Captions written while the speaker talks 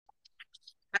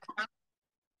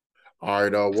All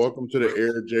right, welcome to the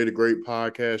Eric J the Great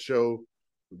podcast show.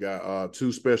 We got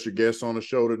two special guests on the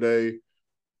show today.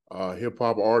 Hip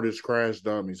hop artist Krash,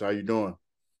 Dummies. How you doing?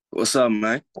 What's up,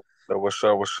 man? So what's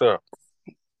up? What's up?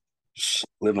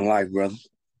 Living life, brother.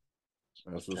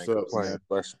 That's what's Can't up, complain. man.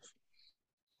 Blessings.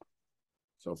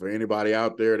 So for anybody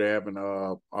out there that haven't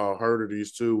heard of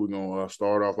these two, we're gonna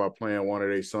start off by playing one of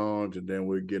their songs, and then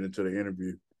we'll get into the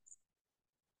interview.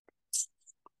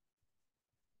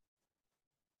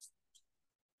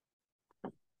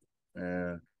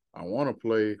 And I want to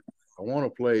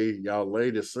play y'all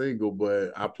latest single,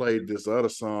 but I played this other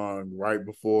song right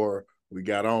before we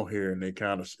got on here, and it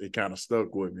kind of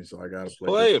stuck with me, so I gotta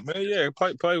Play it, man. Yeah,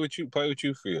 play what you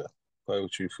feel. Play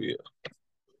what you feel.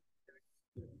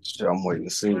 Shit, I'm waiting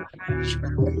to see.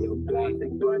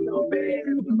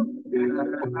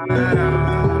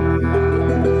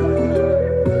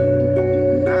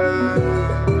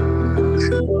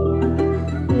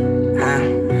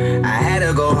 I had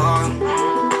to go hard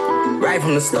right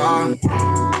from the start.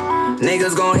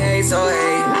 Niggas gon' hate, so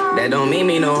hate. That don't mean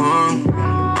me no harm.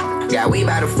 Got we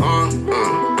by the phone.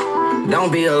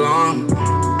 Don't be alarmed.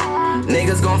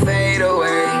 Niggas gon' fade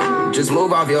away. Just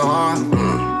move off your heart.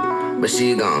 But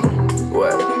she gon'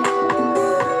 what?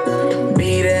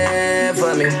 Be there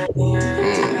for me.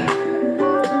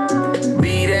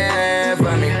 Be there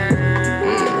for me.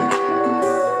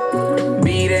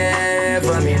 Be there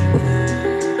for me.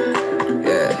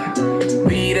 Yeah.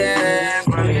 Be there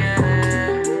for me.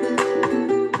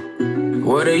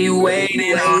 What are you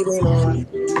waiting on?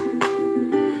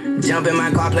 Jump in my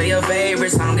car, play your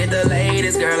favorite song, get the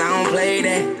latest. Girl, I don't play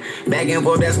that. Back and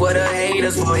forth, that's what the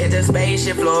haters for. Hit the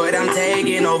spaceship, Floyd, I'm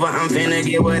taking over. I'm finna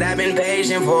get what I've been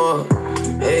patient for.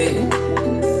 Hey,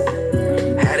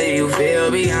 how do you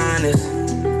feel? Be honest.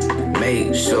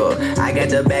 Make sure I got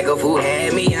the back of who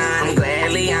had me on. I'm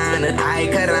gladly honored. I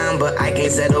caramba, I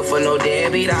can't settle for no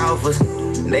deadbeat offers.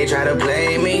 They try to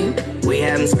play me. We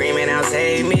have them screaming out,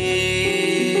 save me.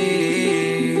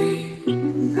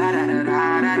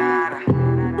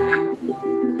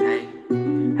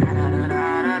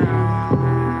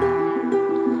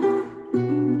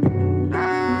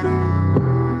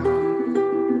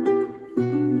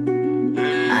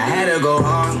 Go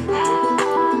hard,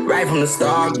 right from the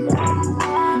start.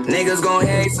 Niggas gon'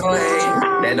 hate, so hate.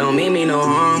 That don't mean me no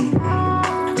harm.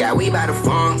 Got we by the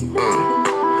phone.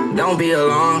 Don't be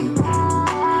alarmed.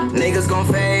 Niggas gon'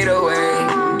 fade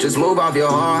away. Just move off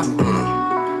your heart.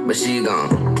 But she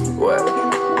gon' what?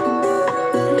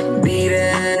 Be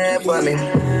there for me.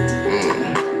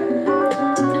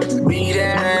 Be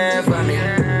there for me.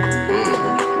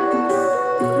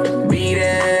 Be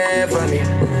there for me.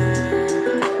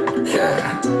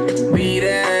 Be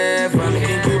there for me. You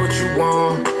can get what you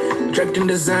want. Draped in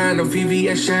design of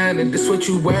VVS shining. This what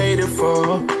you waited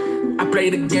for. I play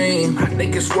the game. I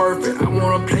think it's worth it. I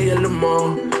wanna play a little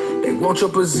more. They want your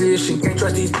position. Can't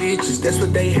trust these bitches. That's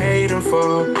what they hating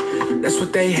for. That's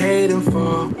what they hating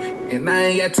for. And I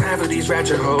ain't got time for these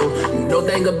ratchet hoes. You know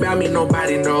thing about me,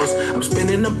 nobody knows. I'm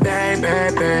spinning the bag.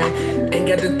 Ain't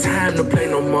got the time to play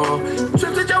no more.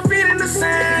 Trips with your feet in the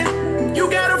sand. You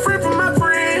got a friend from my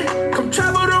friend. Come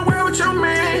travel the world with your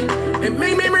man. And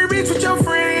make memories with your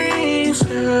friends.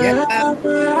 Yeah.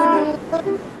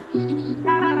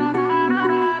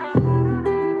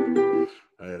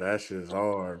 Hey, that shit's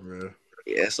hard, bro.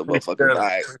 Yeah, it's a motherfucking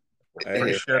diet. Hey,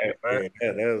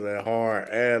 that was a hard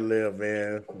ad lib,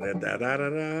 man.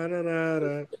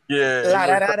 Yeah,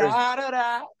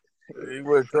 he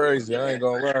went crazy. I ain't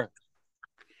gonna lie.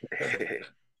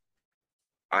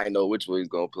 I ain't know which one he's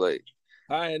gonna play.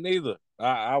 I ain't neither.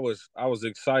 I was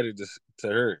excited to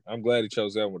hear it. I'm glad he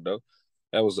chose that one though.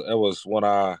 That was one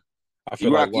I feel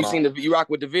you rock. like You rock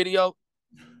with the video?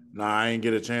 Nah, I ain't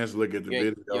get a chance to look at the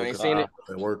video. You ain't seen it?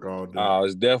 I work all day.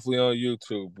 It's definitely on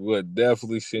YouTube. We'll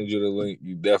definitely send you the link.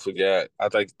 You definitely got. I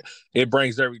think it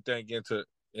brings everything into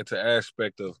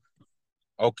aspect of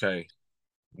okay.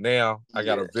 Now I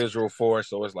got a visual for it,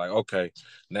 so it's like okay.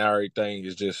 Now everything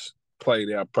is just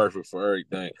played out perfect for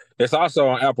everything. It's also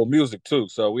on Apple Music too,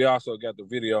 so we also got the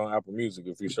video on Apple Music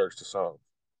if you search the song.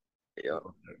 Yeah,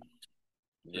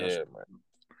 man.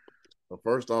 So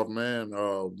first off, man,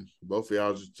 both of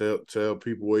y'all just tell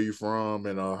people where you from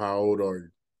and how old are you?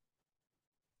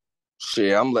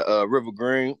 Shit, I'm River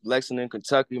Green, Lexington,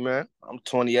 Kentucky, man. I'm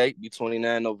 28, be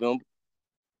 29 November.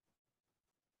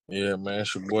 Yeah, man,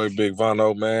 it's your boy Big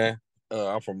Vano, man.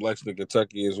 I'm from Lexington,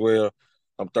 Kentucky as well.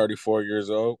 I'm 34 years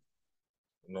old.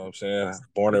 You know what I'm saying?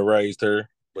 Born and raised here,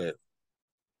 but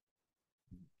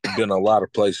been a lot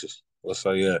of places. Let's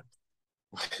say that.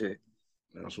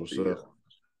 That's what's up.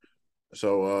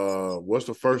 So, what's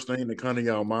the first thing that come to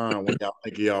y'all mind when y'all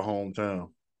think of y'all hometown?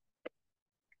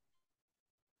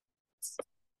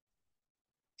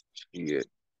 Yeah,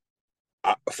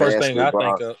 First thing I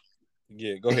basketball. think of,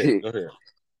 yeah, go ahead.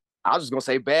 I was just gonna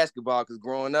say basketball because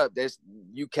growing up, that's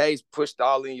UK's pushed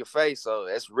all in your face. So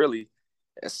that's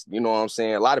you know what I'm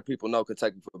saying. A lot of people know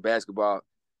Kentucky for basketball.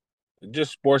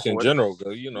 Just sports in general,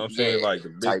 because you know what I'm saying, Yeah, like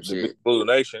type the big shit. blue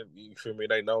nation, you feel me?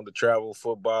 They known to travel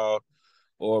football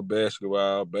or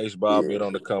basketball, baseball Yeah, been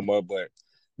on the come up. But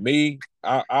me,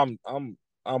 I'm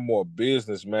more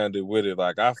business minded with it.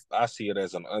 Like I see it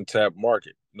as an untapped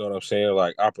market. You know what I'm saying?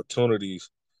 Like opportunities.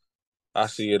 I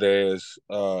see it as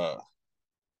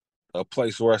a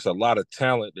place where it's a lot of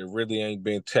talent that really ain't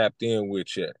been tapped in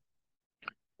with yet.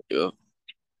 yeah.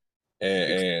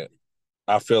 And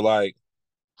I feel like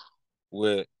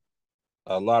with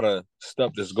a lot of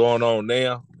stuff that's going on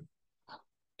now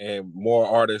and more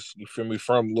artists, you feel me,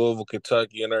 from Louisville,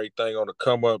 Kentucky and everything on the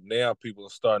come up, now people are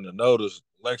starting to notice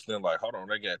Lexington, like, hold on,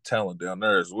 they got talent down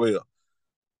there as well.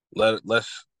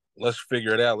 Let's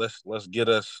figure it out. Let's get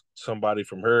us somebody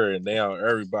from her. And now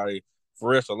everybody,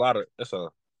 for us,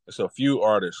 it's a few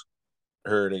artists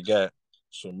here that got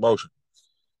some motion.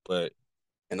 But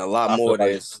And a lot I feel more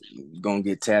like, that's gonna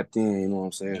get tapped in. You know what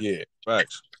I'm saying? yeah,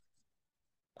 facts.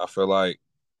 I feel like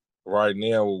right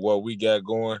now with what we got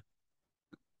going,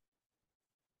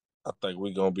 I think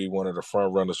we're gonna be one of the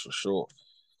front runners for sure.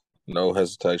 No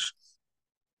hesitation.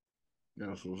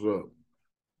 That's what's up.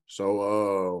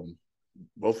 So,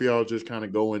 both of y'all just kind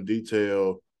of go in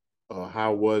detail.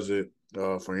 How was it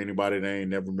for anybody that ain't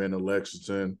never been to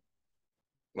Lexington?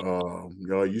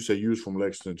 Y'all, you say you was from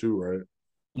Lexington too, right?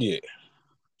 Yeah.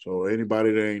 So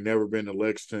anybody that ain't never been to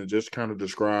Lexington, just kind of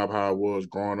describe how it was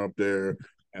growing up there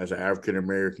as an African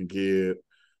American kid.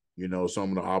 You know, some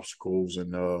of the obstacles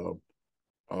and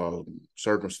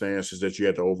circumstances that you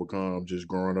had to overcome just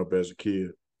growing up as a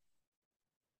kid.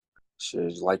 Shit,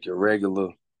 it's like your regular.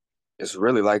 It's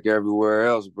really like everywhere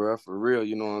else, bro. For real,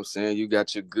 you know what I'm saying? You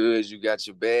got your goods, you got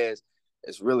your bads.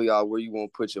 It's really all where you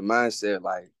want to put your mindset.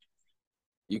 Like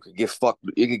you could get fucked.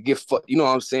 It could get fucked. You know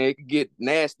what I'm saying? It could get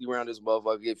nasty around this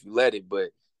motherfucker if you let it. But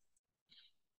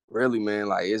really, man,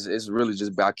 like it's really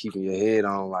just about keeping your head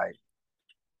on, like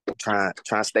trying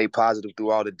to stay positive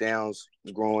through all the downs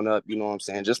growing up. You know what I'm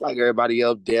saying? Just like everybody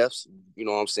else, deaths. You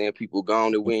know what I'm saying? People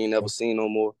gone that we ain't never seen no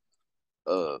more.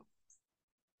 Uh,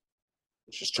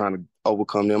 just trying to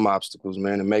overcome them obstacles,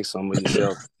 man, and make something of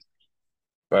yourself.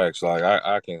 Facts. Like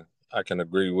I can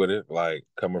agree with it. Like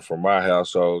coming from my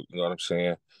household, you know what I'm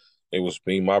saying? It was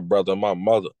me, my brother, and my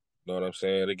mother. You know what I'm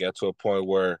saying? It got to a point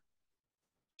where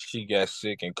she got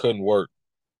sick and couldn't work.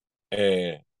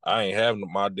 And I ain't having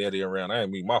my daddy around. I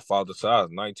ain't meet my father till I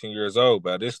was 19 years old.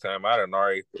 By this time I done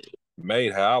already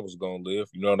made how I was gonna live.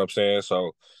 You know what I'm saying?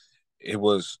 So it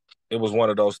was it was one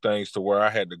of those things to where I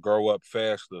had to grow up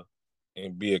faster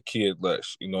and be a kid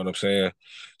less. You know what I'm saying?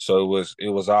 So it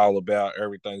was all about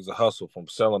everything's a hustle, from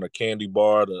selling a candy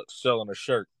bar to selling a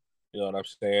shirt. You know what I'm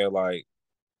saying?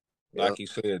 Yeah, Like you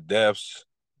said, deaths.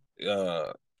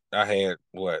 Uh, I had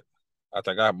what? I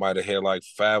think I might have had like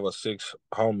 5 or 6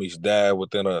 homies die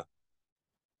within a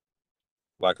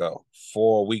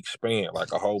 4 week span,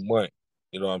 like a whole month.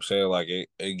 You know what I'm saying? Like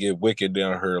it get wicked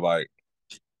down here, like,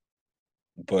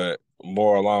 but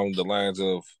more along the lines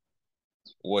of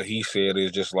what he said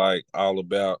is just like all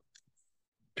about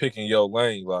picking your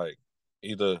lane. Like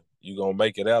either you gonna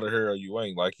make it out of here or you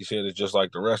ain't. Like he said, it's just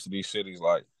like the rest of these cities.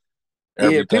 Like yeah.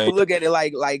 everything. People look at it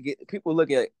like people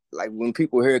look at like when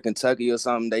people hear Kentucky or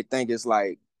something, they think it's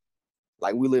like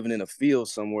we living in a field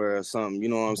somewhere or something. You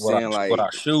know what I'm saying? With Like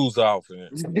our shoes off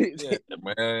and yeah,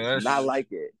 man. not like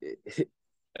it.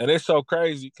 And it's so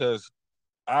crazy because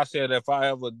I said if I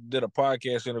ever did a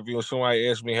podcast interview and somebody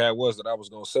asked me how it was, that I was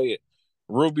gonna say it.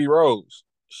 Ruby Rose,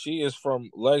 she is from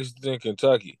Lexington,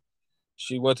 Kentucky.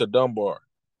 She went to Dunbar.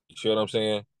 You see what I'm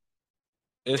saying?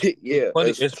 Yeah,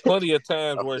 It's plenty of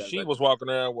times I where forgot she about was walking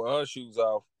around with her shoes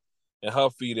off and her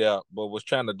feet out, but was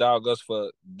trying to dog us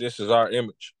for this is our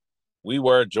image. We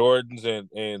wear Jordans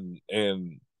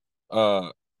and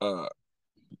uh uh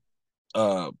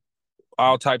uh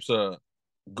all types of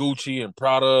Gucci and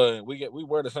Prada, and we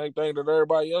wear the same thing that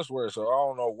everybody else wears. So I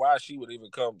don't know why she would even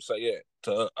come say it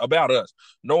to about us,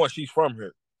 knowing she's from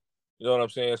here. You know what I'm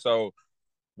saying? So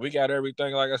we got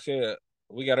everything. Like I said,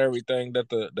 we got everything that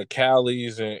the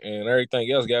Callies and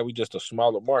everything else got. We just a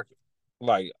smaller market.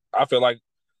 Like I feel like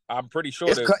I'm pretty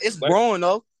sure that it's growing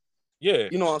though. yeah,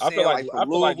 You know what I'm saying? Like from I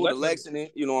feel like Louisville to Lexington.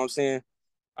 You know what I'm saying?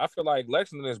 I feel like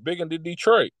Lexington is big into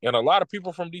Detroit, and a lot of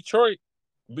people from Detroit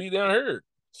be down here.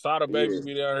 Sada Yeah, Baby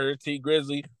be down here. T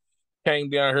Grizzly. came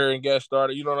down here and got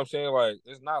started. You know what I'm saying? Like,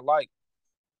 it's not like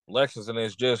Lexington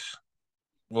is just,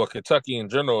 well, Kentucky in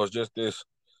general is just this,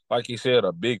 like you said,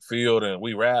 a big field, and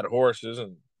we ride horses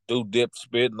and do dip,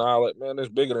 spit, and all that. Man, it's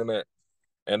bigger than that,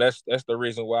 and that's the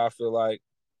reason why I feel like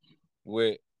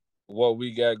with what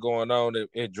we got going on,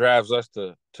 it drives us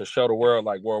to show the world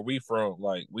like where we from.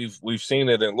 Like we've seen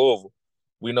it in Louisville.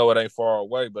 We know it ain't far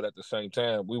away, but at the same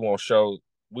time, we won't show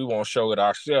it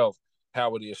ourselves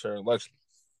how it is here in Lexington.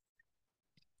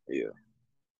 Yeah,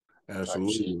 type shit.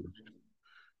 Absolutely.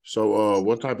 So,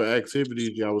 what type of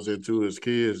activities y'all was into as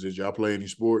kids? Did y'all play any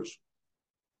sports?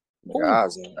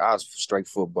 Nigga, I was straight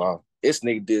football. This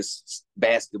nigga did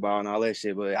basketball and all that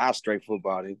shit, but I was straight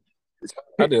football.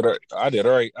 I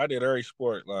did every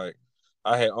sport. Like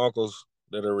I had uncles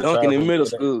that are Dunking retired in from middle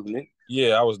the school, nigga. Yeah,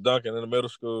 I was dunking in the middle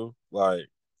school. Like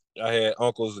I had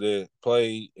uncles that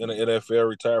played in the NFL,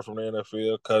 retired from the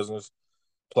NFL, cousins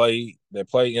played in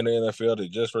the NFL that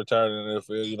just retired in the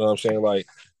NFL. You know what I'm saying? Like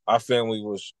our family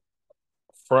was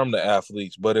from the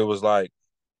athletes, but it was like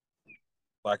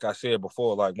I said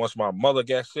before, like once my mother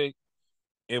got sick,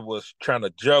 it was trying to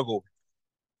juggle.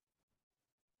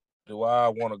 Do I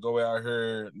want to go out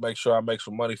here and make sure I make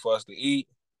some money for us to eat?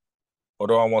 Or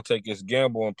do I want to take this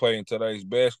gamble and play in today's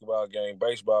basketball game,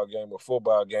 baseball game, or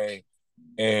football game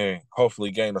and hopefully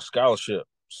gain a scholarship?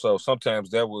 So sometimes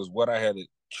that was what I had to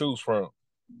choose from.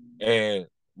 And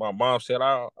my mom said,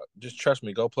 "I just trust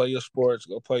me, go play your sports,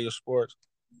 go play your sports."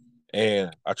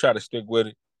 And I try to stick with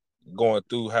it going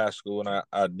through high school, and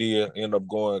I did end up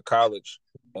going to college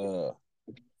uh,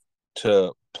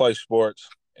 to play sports.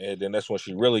 And then that's when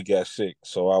she really got sick.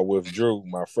 So I withdrew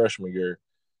my freshman year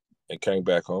and came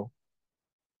back home.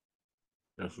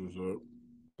 That's what's up.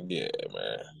 Yeah,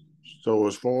 man. So,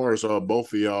 as far as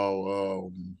both of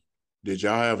y'all, did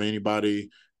y'all have anybody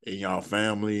in y'all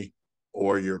family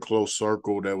or your close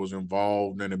circle that was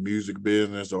involved in the music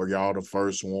business, or y'all the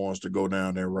first ones to go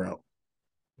down that route?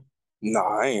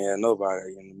 Nah, I ain't had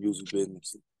nobody in the music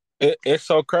business. It's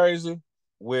so crazy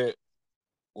with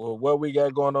what we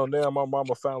got going on now. My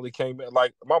mama finally came in.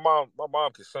 Like my mom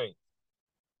could sing.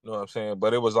 You know what I'm saying?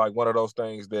 But it was like one of those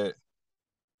things that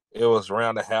it was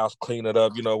around the house, clean it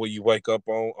up. You know, when you wake up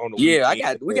on the Yeah,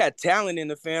 weekend. we got talent in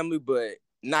the family, but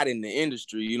not in the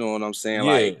industry. You know what I'm saying?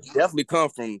 Yeah, Like, definitely come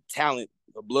from talent,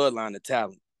 a bloodline of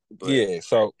talent. But yeah.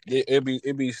 So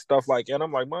it be stuff like that. And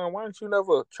I'm like, Mom, why didn't you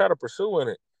never try to pursue in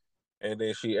it? And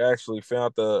then she actually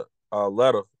found the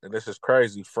letter, and this is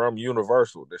crazy, from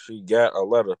Universal, that she got a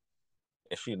letter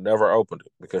and she never opened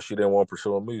it because she didn't want to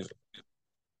pursue music.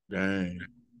 Dang.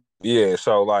 Yeah,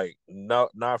 so like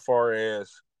not far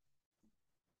as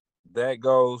that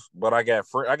goes, but I got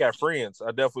friends.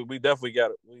 We definitely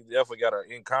got an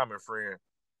in common friend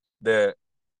that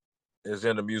is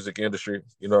in the music industry.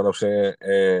 You know what I'm saying?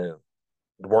 And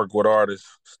work with artists,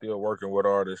 still working with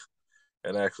artists,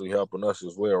 and actually helping us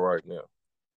as well right now.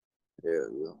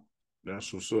 yeah.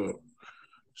 That's what's up.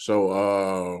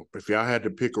 So, if y'all had to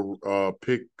pick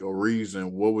a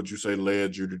reason, what would you say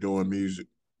led you to doing music?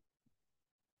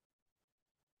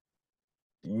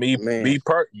 Me Man,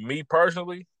 me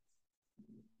personally,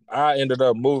 I ended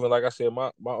up moving. Like I said, my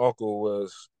uncle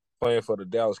was playing for the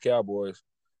Dallas Cowboys,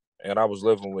 and I was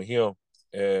living with him,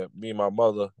 and me and my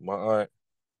mother, my aunt,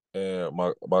 and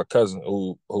my cousin,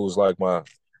 who's like my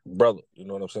brother. You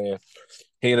know what I'm saying?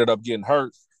 He ended up getting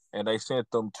hurt, and they sent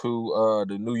them to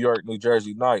the New York, New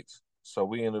Jersey Knights. So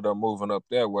we ended up moving up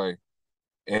that way,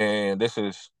 and this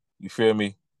is, you feel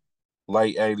me,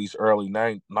 late '80s, early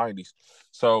 '90s.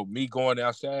 So me going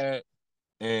outside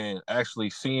and actually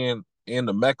seeing in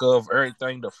the mecca of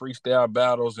everything, the freestyle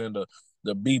battles and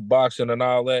the beatboxing and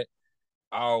all that,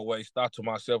 I always thought to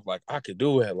myself, like, I could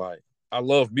do it. Like, I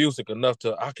love music enough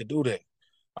to, I could do that.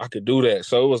 I could do that.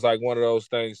 So it was like one of those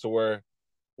things to where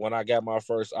when I got my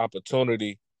first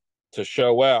opportunity to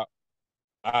show out,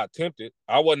 I attempted.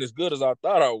 I wasn't as good as I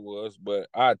thought I was, but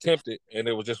I attempted, and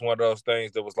it was just one of those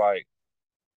things that was like,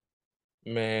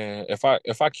 man, if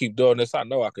I keep doing this, I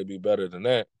know I could be better than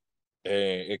that. And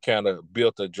it kind of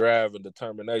built a drive and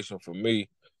determination for me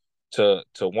to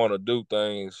want to do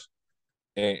things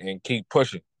and keep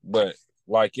pushing. But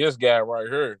like this guy right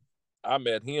here, I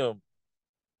met him.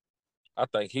 I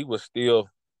think he might bro,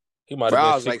 have been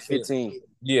I was like 16. 15.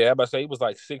 Yeah, I about to say he was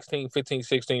like 16, 15,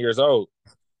 16 years old.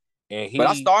 And But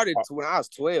I started when I was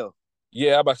 12.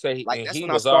 yeah, I about to say, Like, and that's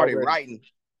when I started writing.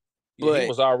 he But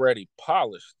was already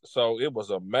polished. So it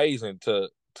was amazing to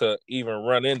even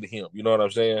run into him. You know what I'm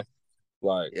saying?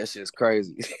 Like, that shit's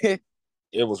crazy.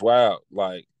 it was wild.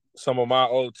 Like some of my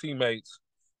old teammates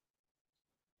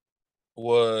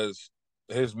was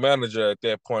his manager at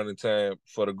that point in time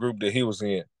for the group that he was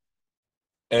in.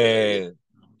 and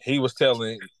he was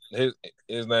telling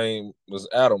his name was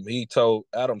Adam.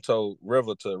 Adam told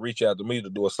River to reach out to me to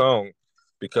do a song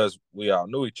because we all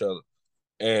knew each other.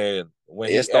 And when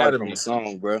It he started added from a me,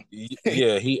 song, bro.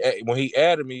 when he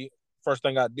added me, first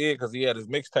thing I did because he had his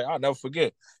mixtape. I'll never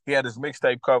forget. He had his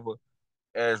mixtape cover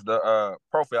as the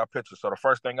profile picture. So the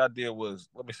first thing I did was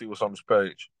let me see what's on this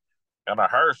page, and I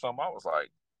heard something. I was like,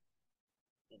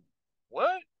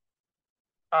 "What?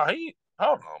 Oh, he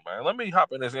hold on, man. Let me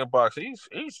hop in his inbox.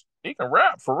 He can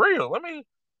rap for real. Let me."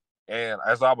 And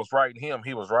as I was writing him,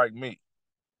 he was writing me.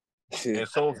 And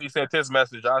as soon as he sent his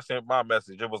message, I sent my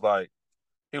message. It was like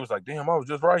he was like, "Damn, I was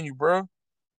just writing you, bro."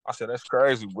 I said, "That's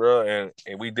crazy, bro."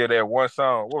 And we did that one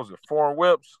song. What was it? Foreign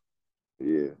Whips.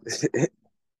 Yeah.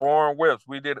 Foreign Whips.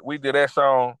 We did that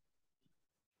song,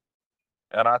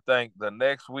 and I think the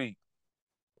next week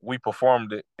we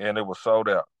performed it, and it was sold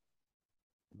out.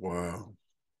 Wow.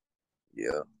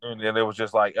 Yeah. And then it was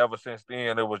just like ever since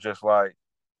then, it was just like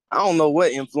I don't know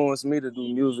what influenced me to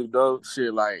do music though.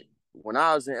 Shit, like when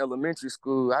I was in elementary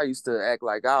school, I used to act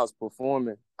like I was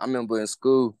performing. I remember in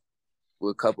school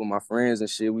with a couple of my friends and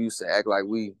shit, we used to act like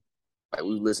we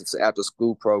listened to after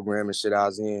school program and shit I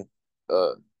was in.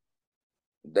 Uh,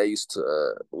 we used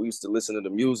to listen to the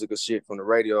music or shit from the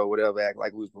radio or whatever, act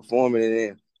like we was performing. And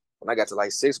then when I got to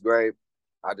like sixth grade,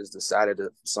 I just decided to,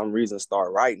 for some reason,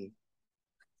 start writing,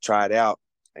 try it out,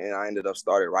 and I ended up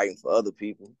started writing for other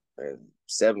people in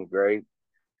seventh grade.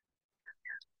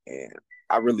 And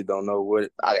I really don't know what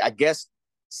I guess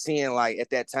seeing like at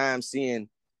that time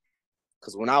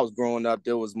because when I was growing up,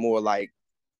 there was more like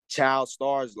child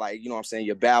stars, like you know what I'm saying,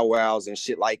 your Bow Wows and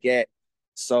shit like that.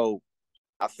 So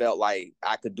I felt like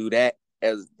I could do that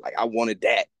as like I wanted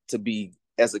that to be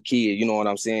as a kid. You know what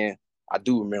I'm saying? I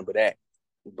do remember that,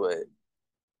 but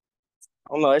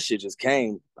I don't know. That shit just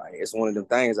came. Like it's one of them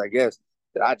things, I guess,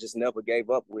 that I just never gave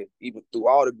up with. Even through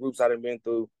all the groups I done been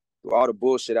through all the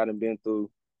bullshit I done been through,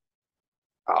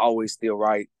 I always still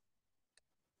write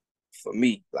for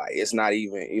me. Like it's not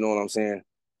even, you know what I'm saying?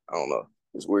 I don't know.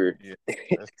 It's weird. yeah,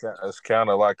 it's kind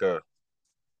of like a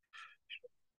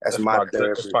That's that's my my good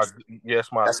therapy.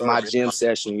 it's my That's my therapy. gym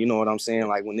session. You know what I'm saying?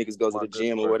 Like when niggas go to My the good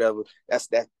gym or friend. whatever. That's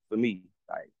that for me.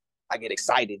 Like I get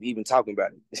excited even talking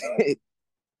about it.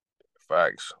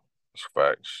 Facts. It's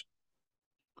facts.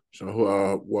 So,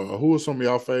 who are some of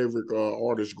y'all favorite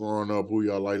artists growing up? Who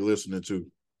y'all like listening to?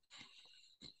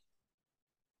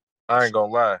 I ain't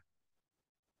gonna lie.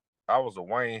 I was a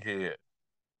Wayne head.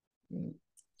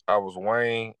 I was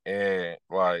Wayne and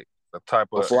like the type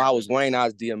of Before I was Wayne, I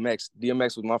was DMX.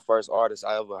 DMX was my first artist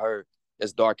I ever heard.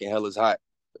 It's Dark and Hell is Hot,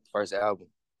 the first album.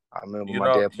 I remember you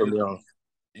my know dad put me on.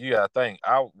 you gotta think.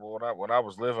 When I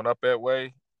was living up that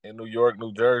way in New York,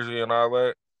 New Jersey, and all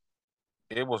that,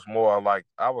 it was more like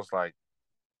I was like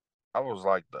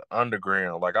the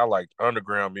underground. Like I liked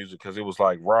underground music because it was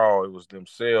like raw. It was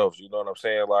themselves. You know what I'm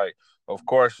saying? Like, of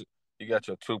course, you got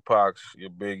your Tupacs, your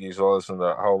Biggies. I listen to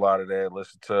a whole lot of that.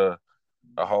 Listen to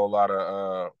a whole lot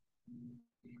of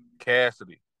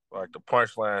Cassidy, like the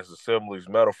punchlines, the similes,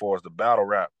 metaphors, the battle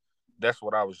rap. That's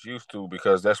what I was used to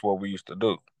because that's what we used to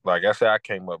do. Like I said, I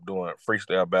came up doing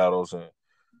freestyle battles and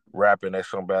rapping at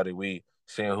somebody. We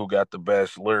seeing who got the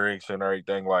best lyrics and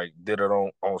everything. Like did it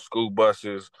on school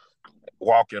buses,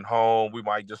 walking home. We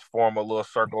might just form a little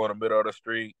circle in the middle of the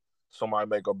street. Somebody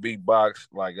make a beatbox.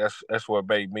 Like that's what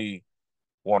made me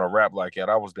want to rap like that.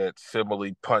 I was that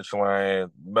simile punchline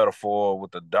metaphor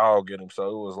with the dog in him. So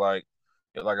it was like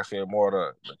I said,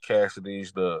 more the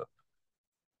Cassidy's, the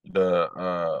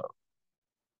uh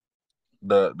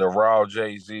the raw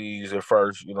Jay-Z's at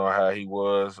first, you know how he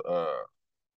was.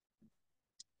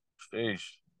 Sheesh.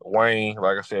 Wayne,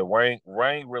 like I said, Wayne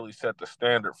really set the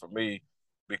standard for me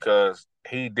because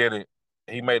he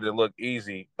made it look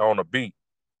easy on a beat.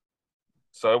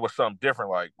 So it was something different.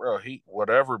 Like, bro, he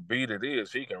whatever beat it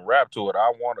is, he can rap to it.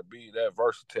 I want to be that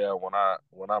versatile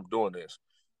when I'm doing this.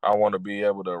 I want to be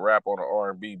able to rap on an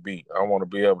R&B beat. I want to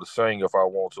be able to sing if I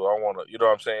want to. I want to, you know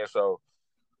what I'm saying? So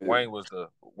Yeah.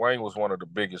 Wayne was one of the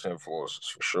biggest influences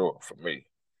for sure for me.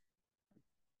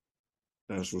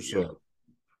 That's what's Yeah. up.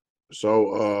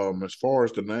 So, as far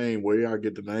as the name, where y'all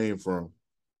get the name from?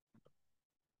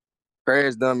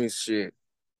 Crash Dummies shit.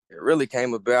 It really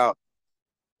came about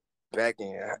back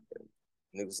in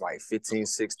it was like 15,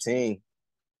 16.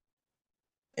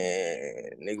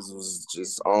 And niggas was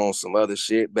just on some other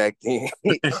shit back then.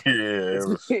 Yeah, it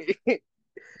was Niggas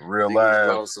real was live.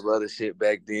 on some other shit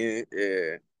back then.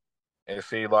 Yeah. And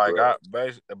see, like Bro.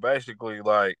 basically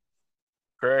like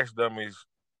Crash Dummies,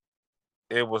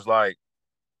 it was like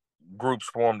groups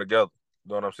formed together. You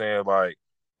know what I'm saying? Like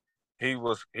he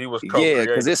was Yeah, because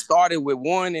co-creating. it started with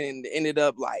one and ended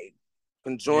up like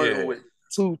conjoining Yeah, with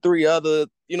 2, 3 other,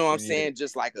 you know what I'm yeah, saying?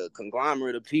 Just like a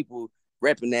conglomerate of people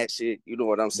repping that shit. You know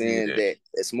what I'm saying? yeah. That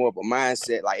it's more of a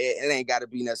mindset. Like it ain't got to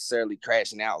be necessarily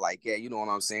crashing out like that. You know what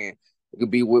I'm saying? It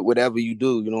could be with whatever you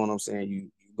do. You know what I'm saying?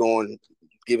 You going,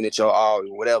 giving it your all,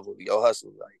 whatever, your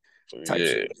hustle, like type Yeah.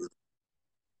 shit.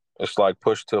 It's like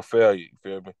push till failure. You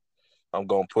feel me? I'm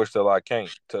gonna push till I can't.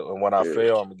 And when I Yeah,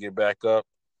 fail, I'm gonna get back up,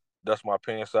 dust my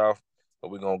pants off,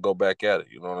 and we're gonna go back at it.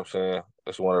 You know what I'm saying?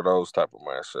 It's one of those type of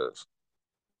mindsets.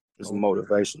 it's a No doubt.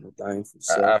 motivational thing for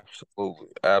self. Absolutely,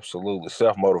 absolutely.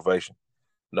 Self motivation.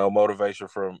 No motivation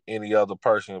from any other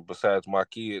person besides my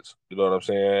kids. You know what I'm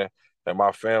saying? And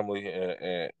my family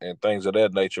and things of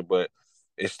that nature. But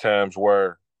it's times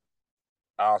where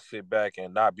I'll sit back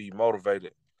and not be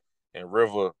motivated. And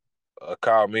River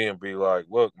call me and be like,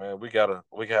 "Look, man, we gotta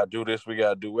do this, we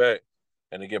gotta do that,"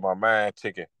 and to get my mind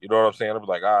ticking. You know what I'm saying? I'll be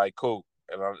like, "All right, cool."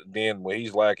 And then when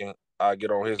he's lacking, I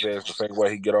get on his ass the same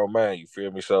way he get on mine. You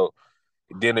feel me? So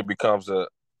then it becomes a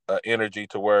energy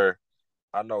to where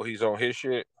I know he's on his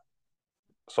shit,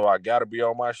 so I gotta be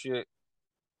on my shit.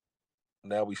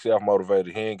 Now we self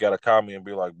motivated. He ain't gotta call me and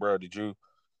be like, "Bro, did you?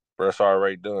 Bro, it's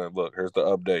already done. Look, here's the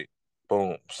update.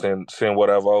 Boom. Send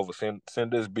whatever over. Send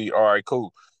this beat. All right,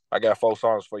 cool. I got 4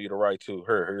 songs for you to write to.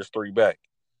 Here's 3 back.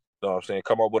 You know what I'm saying?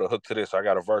 Come up with a hook to this. I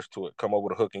got a verse to it. Come up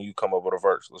with a hook and you come up with a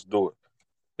verse. Let's do it.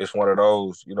 It's one of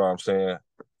those, you know what I'm saying?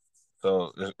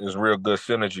 So it's real good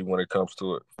synergy when it comes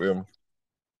to it. Feel me?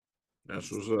 That's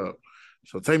what's up.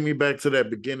 So take me back to that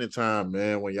beginning time,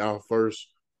 man, when y'all first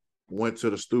went to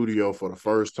the studio for the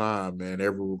first time, man.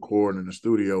 Every recording in the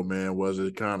studio, man, was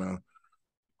it kind of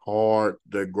hard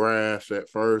to grasp at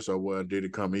first, or what, did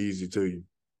it come easy to you?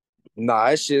 Nah,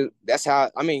 that shit. That's how.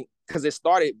 I mean, because it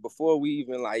started before we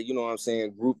even like, you know what I'm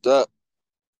saying, grouped up.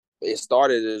 It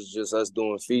started as just us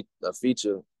doing a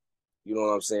feature. You know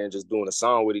what I'm saying, just doing a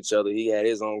song with each other. He had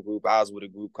his own group. I was with a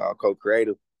group called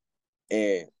Co-Creative,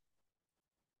 and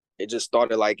it just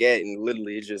started like that. And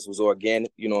literally, it just was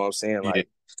organic. You know what I'm saying? Yeah. Like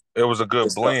It was a it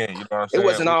good start, blend, you know what I'm it saying?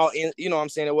 wasn't all in. You know what I'm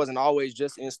saying? It wasn't always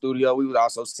just in studio. We was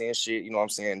also seeing shit. You know what I'm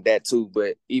saying? That too.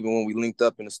 But even when we linked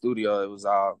up in the studio, it was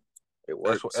all it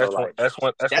That's worked. what So like that's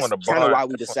when that's the kind of bond why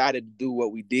we decided to do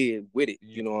what we did with it.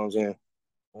 yeah, You know what I'm saying?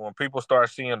 when people start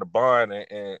seeing the bond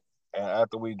and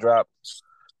after we dropped,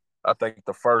 I think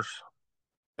the first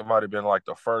it might have been like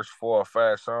the first 4 or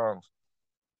 5 songs.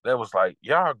 That was like,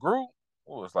 y'all group?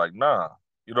 It was like, nah.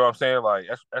 You know what I'm saying? Like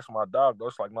that's my dog though.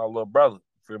 It's like my little brother.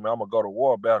 You feel me? I'm gonna go to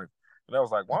war about him. And I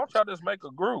was like, why don't y'all just make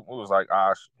a group? It was like,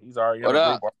 he's already in What a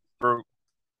group. up? I'm in a group.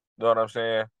 You know what I'm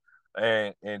saying?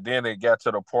 And then it got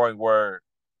to the point where,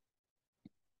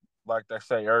 like they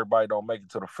say, everybody don't make it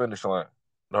to the finish line.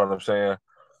 You know what I'm saying?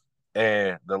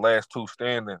 And the last 2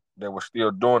 standing that were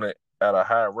still doing it at a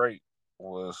high rate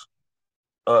was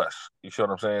us. You see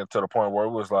what I'm saying? To the point where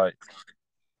it was like,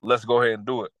 let's go ahead and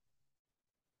do it.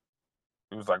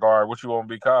 He was like, all right, what you want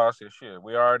to be called? I said, shit,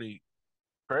 we already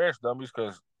crashed Dummies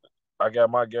because I got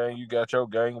my gang, you got your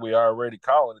gang. We already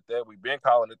calling it that. We've been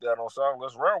calling it that on song.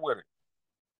 Let's run with it.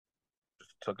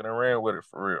 Just took it and ran with it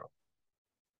for real.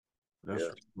 That's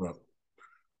Yeah. right.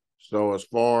 So as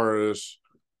far as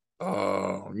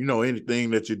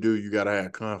anything that you do, you gotta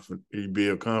have confidence, you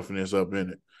build confidence up in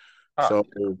it. Ah, So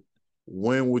yeah.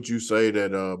 when would you say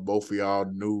that both of y'all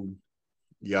knew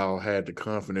y'all had the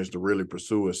confidence to really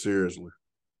pursue it seriously?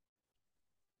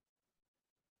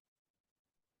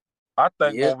 I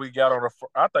think Yeah. when we got on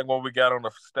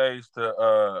the stage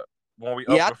to when we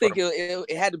Yeah, I opened for think the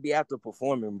it had to be after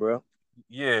performing, bro.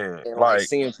 yeah, And like like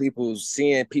seeing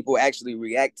people actually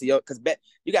react to your because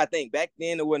you gotta think back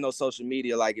then there wasn't no social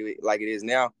media like it is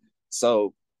now.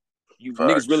 So you niggas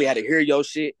facts. really had to hear your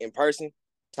shit in person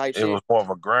type It was shit. more of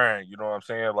a grind, you know what I'm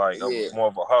saying? Like Yeah. more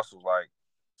of a hustle, like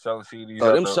selling CDs So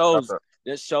out the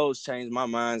them shows changed my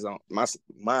minds on my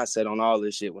mindset on all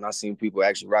this shit when I seen people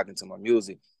actually rocking to my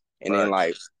music. And then facts.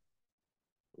 like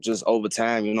just over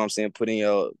time, you know what I'm saying, putting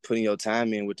your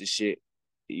time in with the shit.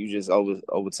 You just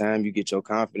over time you get your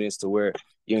confidence to where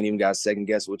you ain't even got to second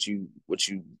guess what you What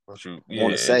you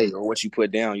want to yeah, say or what you put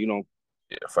down. yeah, You know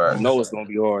facts. it's gonna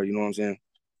be hard. You know what I'm saying?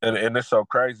 And it's so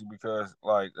crazy because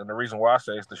like and the reason why I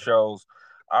say it's the shows,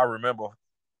 I remember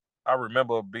I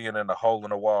remember being in the hole in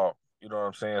the wall, you know what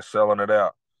I'm saying, selling it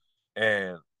out.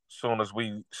 And soon as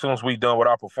we done with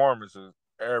our performances,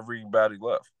 everybody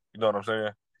left. You know what I'm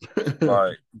saying?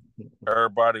 Like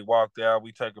everybody walked out,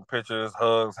 we taking pictures,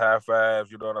 hugs, high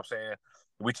fives, you know what I'm saying?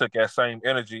 We took that same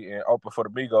energy and opened for the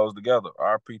Migos together,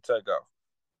 RP Takeoff.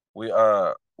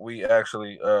 We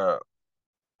actually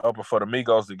open for the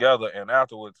Migos together, and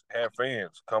afterwards had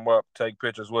fans come up, take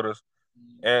pictures with us,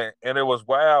 and it was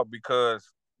wild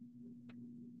because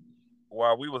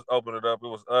while we was opening it up, it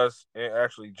was us and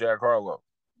actually Jack Harlow.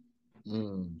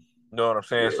 Mm. You know what I'm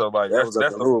saying? Yeah, So like that was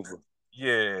up in Louisville.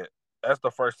 yeah, that's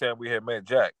the first time we had met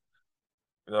Jack.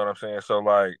 You know what I'm saying? So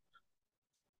like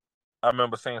I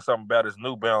remember saying something about his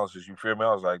New Balances. You feel me?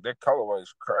 I was like, that colorway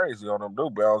is crazy on them New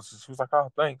Balances. He was like, oh,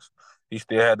 thanks. He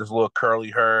still had this little curly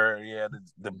hair. He had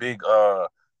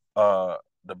uh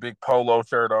the big polo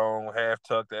shirt on, half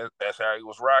tucked. That's how he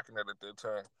was rocking it at that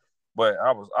time. But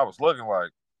I was looking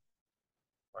like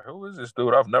who is this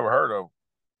dude? I've never heard of.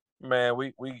 Man,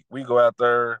 we go out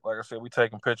there, like I said, we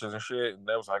taking pictures and shit, and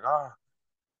they was like,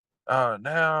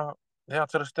 now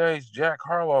to the stage, Jack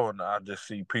Harlow, and I just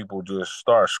see people just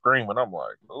start screaming. I'm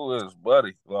like, who is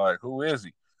Buddy? Like, who is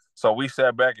he? So we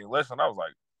sat back and listened. I was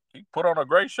like, he put on a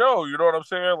great show. You know what I'm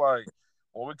saying? Like,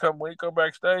 when he come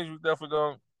backstage, we definitely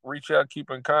gonna reach out, keep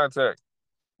in contact.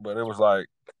 But it was like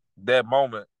that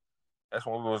moment. That's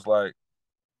when we was like,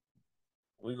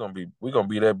 we gonna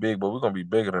be that big, but we're gonna be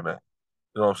bigger than that.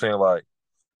 You know what I'm saying? Like,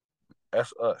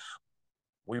 that's us.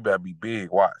 We better be big.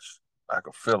 Watch, I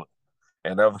can feel it.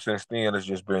 And ever since then, it's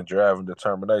just been driving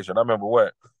determination. I remember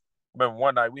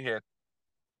one night we had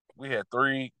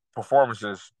 3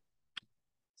 performances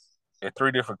at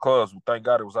 3 different clubs. Thank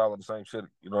God it was all in the same city.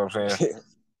 You know what I'm saying?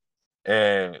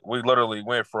 And we literally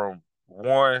went from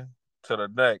one to the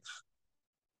next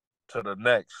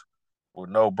with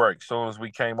no break. As soon as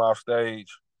we came off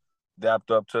stage,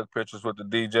 dapped up, took pictures with the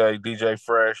DJ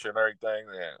Fresh and everything.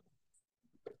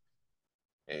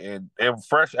 And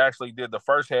Fresh actually did the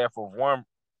first half of one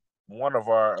of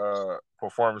our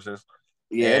performances.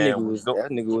 Yeah, And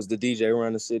that nigga was the DJ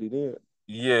around the city then.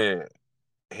 yeah,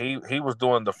 he was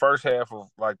doing the first half of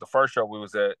like the first show we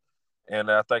was at, and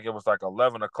I think it was like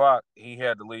 11 o'clock. He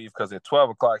had to leave because at 12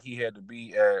 o'clock he had to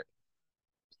be at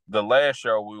the last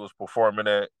show we was performing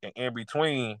at. And in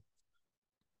between,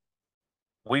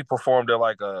 we performed at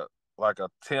like a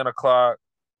 10 o'clock,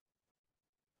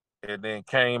 and then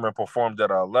came and performed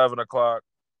at 11 o'clock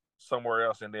somewhere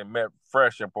else, and then met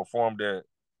Fresh and performed at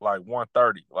like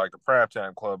 1:30, like the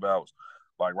primetime club hours,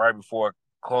 like right before it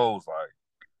closed. Like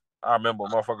I remember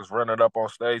motherfuckers running up on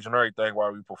stage and everything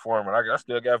while we performing. I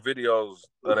still got videos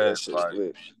of That that. shit's Like,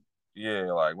 lit.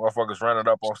 yeah, like motherfuckers running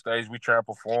up on stage. We trying to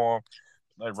perform.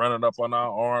 They running up on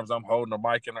our arms. I'm holding the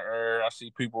mic in the air. I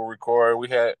see people record. We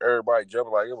had everybody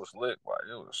jumping. Like, it was lit. Like,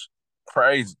 it was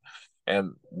crazy.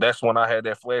 And that's when I had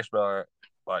that flashback.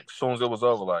 Like, as soon as it was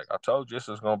over, like, I told you this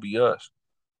is gonna be us.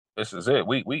 This is it.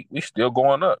 We still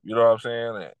going up. You know what I'm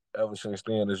saying? And ever since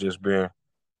then, it's just been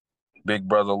big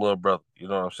brother, little brother. You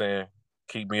know what I'm saying?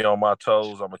 Keep me on my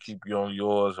toes. I'm gonna keep you on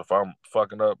yours. If I'm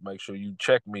fucking up, make sure you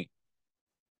check me.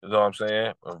 You know what I'm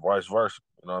saying? Or vice versa.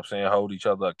 You know what I'm saying? Hold each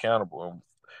other accountable. And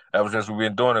ever since we've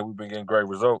been doing it, we've been getting great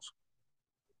results.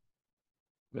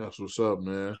 That's what's up,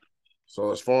 man.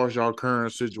 So as far as y'all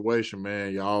current situation,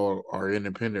 man, y'all are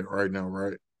independent right now,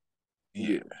 right?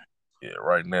 Yeah. Yeah,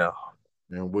 right now.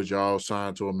 And would y'all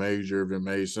sign to a major if it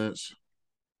made sense?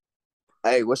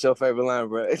 Hey, what's your favorite line,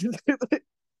 bro?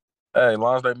 Hey, as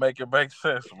long as they make it make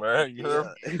sense, man. You hear me?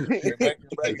 Yeah. They make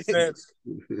it make sense.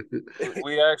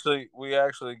 We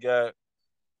actually got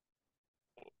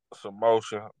some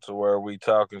motion to where we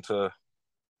talking to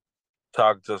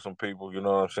some people, you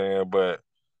know what I'm saying? But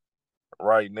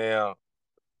right now,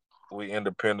 we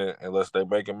independent unless they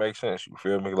make it make sense. You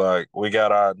feel me? Like we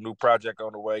got our new project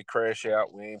on the way, Crash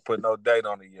Out. We ain't put no date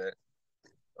on it yet.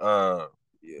 Uh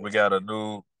Yeah. we got a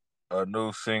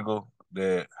new single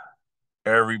that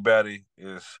everybody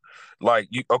is like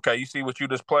you okay, you see what you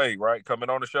just played, right? Coming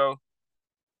on the show.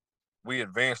 We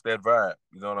advanced that vibe.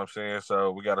 You know what I'm saying?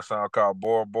 So we got a song called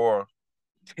Bora Bora.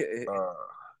 Uh you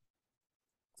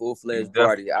Full-fledged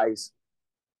definitely party, ice.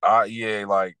 yeah,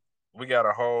 like we got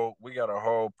a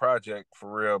whole project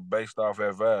for real based off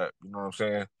that vibe. You know what I'm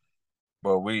saying?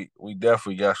 But we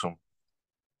definitely got some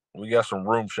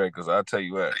room shakers. I tell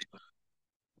you that.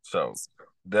 So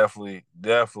definitely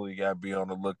got to be on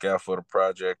the lookout for the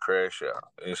project Crash Out.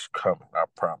 It's coming. I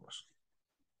promise.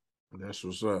 That's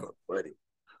what's up. Buddy.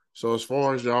 So as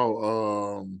far as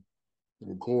y'all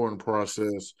recording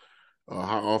process,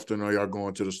 how often are y'all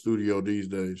going to the studio these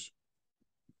days?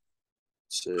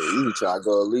 Shit, we try to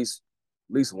go at least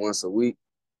once a week.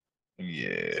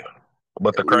 Yeah.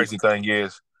 But At the crazy least thing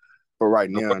is, for right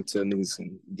the now until niggas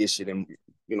can get shit in,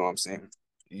 you know what I'm saying?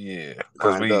 yeah,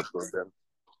 because Lined we up for them.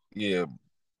 yeah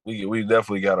we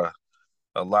definitely got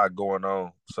a lot going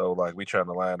on. So like we trying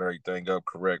to line everything up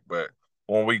correct. But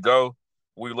when we go,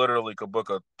 we literally could book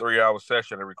a 3-hour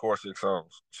session and record 6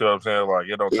 songs. See what I'm saying? Like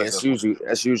it don't Yeah, take us.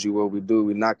 that's usually what we do.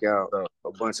 We knock out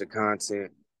a bunch of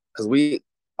content because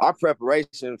our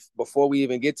preparation before we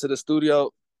even get to the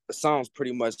studio, the song's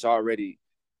pretty much already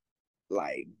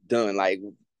like done. Like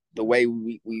the way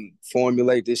we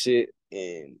formulate this shit,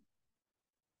 and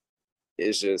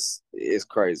it's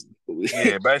crazy.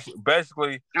 Yeah,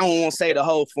 basically. I don't want to say the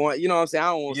whole point. You know what I'm saying? I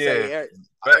don't want to say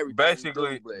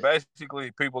everything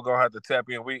basically, people gonna have to tap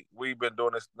in. We've been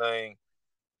doing this thing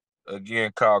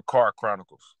again called Car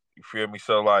Chronicles. You feel me?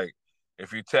 So like,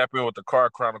 if you tap in with the Car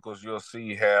Chronicles, you'll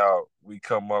see how we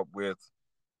come up with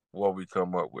what we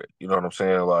come up with. You know what I'm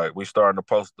saying? Like we starting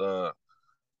to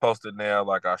post it now,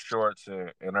 like our shorts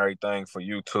and everything for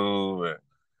YouTube and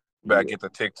back get the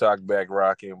TikTok back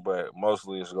rocking, but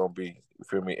mostly it's gonna be, you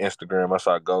feel me, Instagram. That's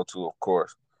our go-to, of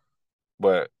course.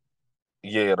 But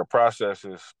yeah, the process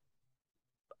is.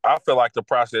 I feel like the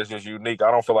process is unique. I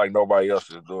don't feel like nobody else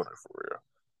is doing it for real.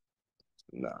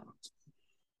 No,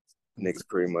 niggas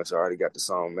pretty much already got the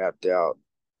song mapped out,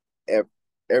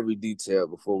 every detail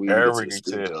before we even get to the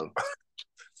studio.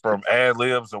 From ad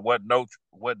libs and what note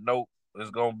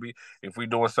is gonna be. If we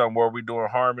doing something where we doing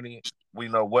harmony, we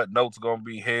know what note's gonna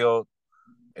be held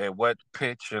and what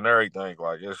pitch and everything.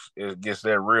 Like it gets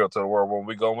that real to the world when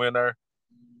we go in there.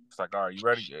 It's like, all right, you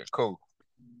ready? Yeah, cool.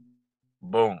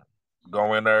 Boom.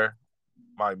 Go in there.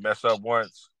 Might mess up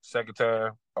once. Second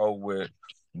time, with.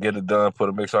 Get it done. Put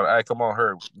a mix on. Hey, come on,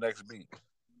 her. Next beat.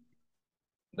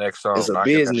 Next song. It's a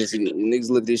business. Niggas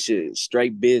look at this shit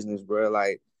straight business, bro.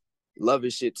 Like, love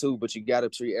this shit too, but you gotta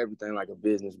treat everything like a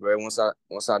business, bro.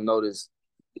 Once I notice,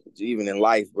 even in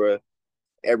life, bro,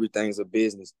 everything's a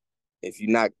business. If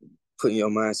you're not putting your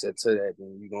mindset to that,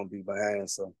 then you're gonna be behind.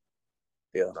 So,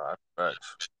 yeah.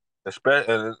 Facts.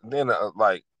 Especially, and then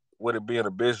like with it being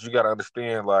a business, you gotta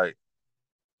understand, like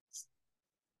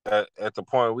at the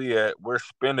point we're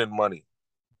spending money.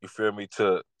 You feel me,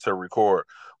 to record.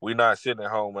 We're not sitting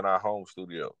at home in our home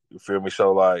studio. You feel me?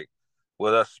 So like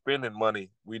with us spending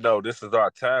money, we know this is our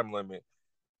time limit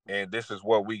and this is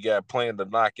what we got planned to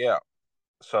knock out.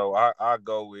 So our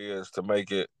goal is to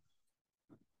make it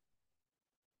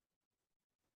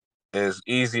as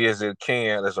easy as it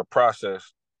can as a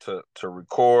process to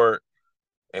record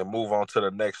and move on to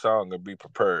the next song and be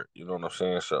prepared. You know what I'm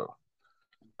saying? So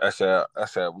that's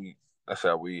how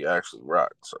we actually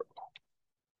rock. So.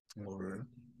 All right.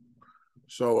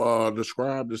 So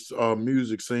describe this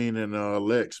music scene in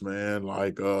Lex, man.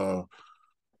 Like do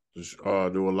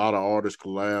a lot of artists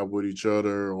collab with each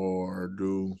other, or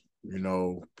do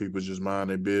people just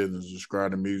mind their business?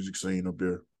 Describe the music scene up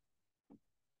there.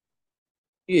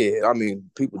 Yeah, I mean,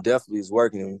 people definitely is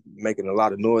working and making a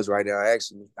lot of noise right now.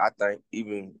 Actually, I think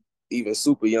even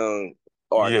super young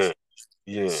artists.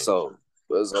 Yeah. So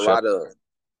there's a lot of.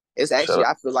 It's actually,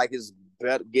 I feel like it's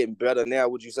getting better now.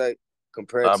 Would you say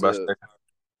compared to?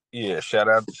 Yeah, shout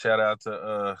out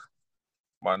to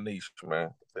my niece, man.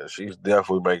 She's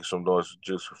definitely making some noise with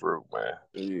Juicy Fruit, man.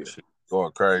 Yeah. She's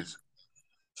going crazy.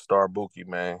 Star Bookie,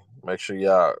 man. Make sure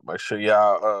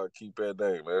y'all keep that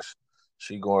name, man.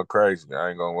 She going crazy. I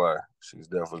ain't gonna lie. She's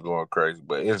definitely going crazy.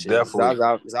 But it's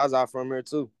definitely Zaza from here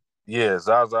too. Yeah,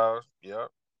 Zaza. Yep.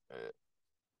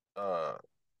 What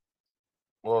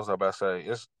was I about to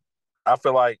say? I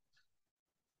feel like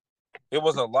it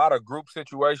was a lot of group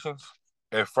situations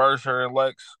at first here in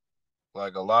Lex.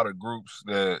 Like a lot of groups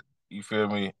that, you feel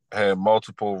me, had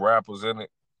multiple rappers in it,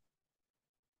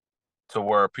 to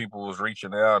where people was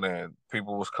reaching out and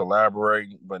people was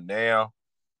collaborating. But now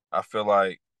I feel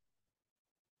like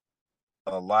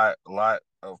a lot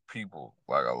of people,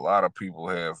 like a lot of people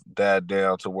have died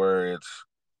down to where it's,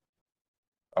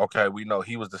 okay, we know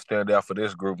he was the standout for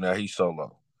this group, now he's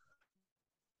solo.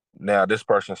 Now this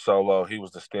person solo, he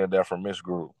was the standout from this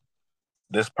group.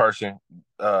 This person,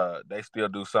 they still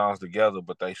do songs together,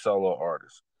 but they solo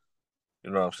artists.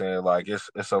 You know what I'm saying? Like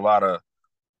it's a lot of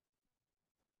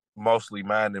mostly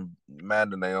minding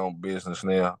their own business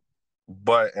now.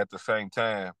 But at the same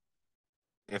time,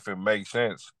 if it makes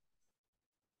sense,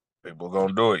 people are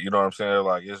gonna do it. You know what I'm saying?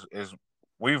 Like it's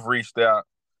we've reached out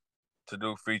to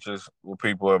do features with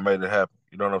people and made it happen.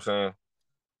 You know what I'm saying?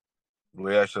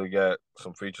 We actually got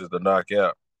some features to knock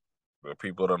out that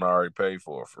people done already paid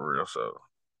for real. So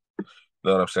you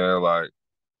know what I'm saying? Like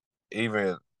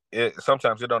even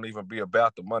sometimes it don't even be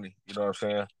about the money. You know what I'm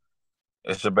saying?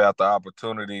 It's about the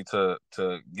opportunity to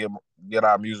get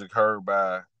our music heard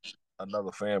by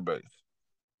another fan base.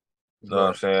 You know what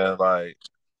I'm saying? Like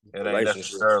it ain't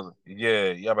necessarily,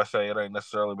 I'm about to say it ain't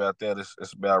necessarily about that.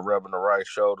 It's about rubbing the right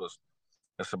shoulders.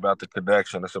 It's about the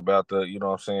connection. It's about the, you know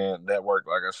what I'm saying, network.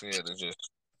 Like I said, it's just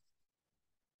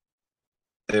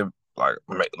It like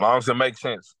as long as it makes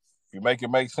sense. If you make it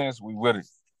make sense, we with it.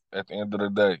 At the end of the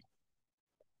day,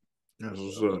 That's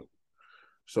what's up.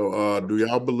 So, do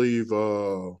y'all believe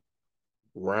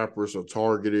rappers are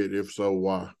targeted? If so,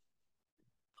 why?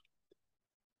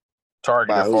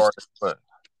 targeted By who? far as what?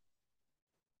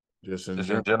 Just in Just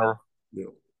in general.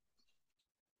 general.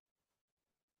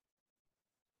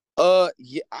 Yeah.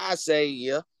 Yeah, I say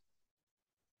yeah.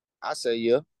 I say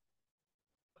yeah.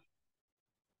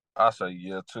 I say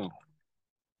yeah too,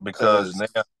 because Cause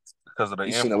now because of the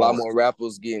you seen a lot influence. more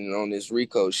rappers getting on this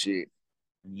Rico shit.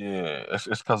 Yeah, it's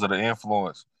because of the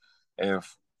influence.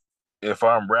 If if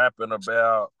I'm rapping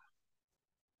about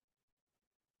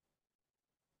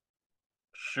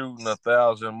shooting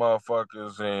 1,000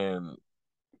 motherfuckers and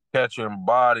catching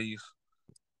bodies,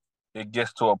 it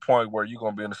gets to a point where you're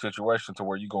gonna be in a situation to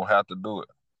where you're gonna have to do it.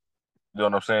 You know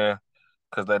what I'm saying?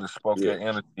 Because they just spoke Yeah. your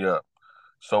energy up.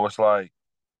 So it's like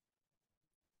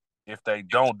if they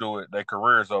don't do it, their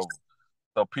career is over.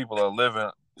 So people are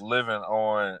living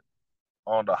on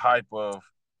the hype of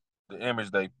the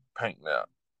image they paint now.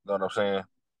 You know what I'm saying?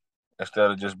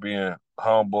 Instead of just being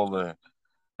humble and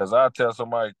because I tell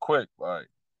somebody quick, like,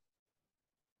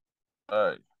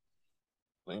 hey,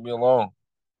 leave me alone.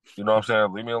 You know what I'm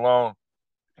saying? Leave me alone.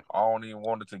 I don't even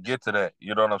want it to get to that.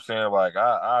 You know what I'm saying? Like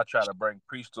I try to bring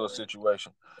peace to a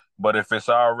situation. But if it's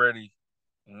already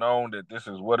known that this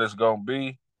is what it's gonna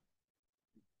be,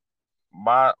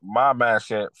 my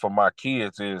mindset for my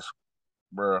kids is,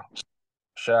 bro,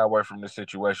 shy away from this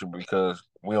situation because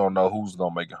we don't know who's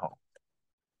gonna make it home.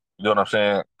 You know what I'm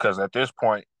saying? Because at this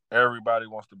point, everybody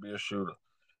wants to be a shooter.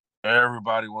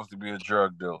 Everybody wants to be a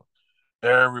drug dealer.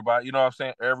 Everybody, you know what I'm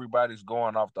saying? Everybody's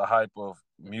going off the hype of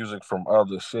music from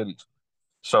other cities.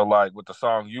 So, like with the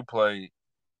song you played,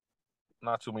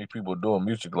 not too many people doing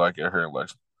music like it here in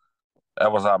Lexington.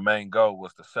 That was our main goal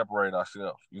was to separate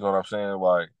ourselves. You know what I'm saying?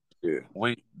 Like Yeah.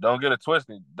 we don't get it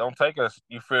twisted. Don't take us.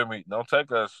 You feel me? Don't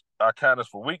take us our kindness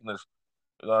for weakness.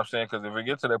 You know what I'm saying? Because if we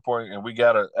get to that point and we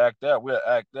gotta act out, we'll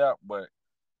act out. But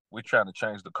we trying to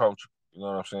change the culture. You know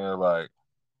what I'm saying? Like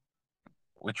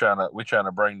we trying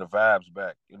to bring the vibes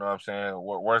back. You know what I'm saying?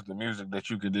 Where's the music that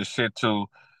you could just sit to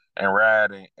and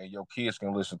ride and your kids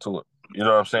can listen to it? You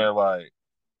know what I'm saying? Like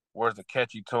where's the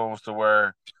catchy tunes to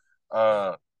where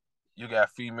uh you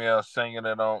got females singing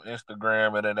it on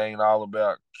Instagram and it ain't all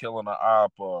about killing an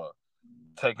op or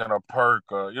taking a perk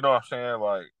or you know what I'm saying?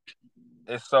 Like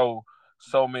it's so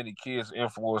many kids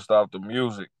influenced off the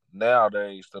music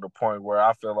nowadays to the point where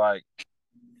I feel like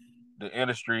the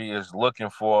industry is looking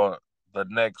for the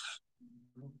next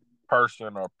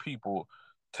person or people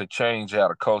to change how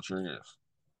the culture is.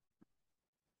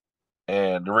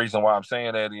 And the reason why I'm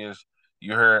saying that is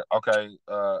you heard, okay,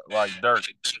 like Dirk.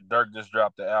 Dirk just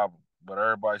dropped the album, but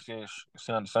everybody says it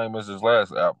sounds the same as his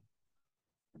last album.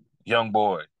 Young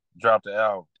Boy dropped the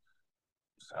album.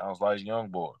 Sounds like Young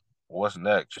Boy. What's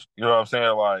next? You know what I'm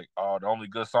saying? Like, oh, the only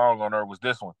good song on there was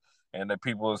this one. And the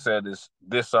people said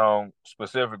this song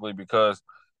specifically because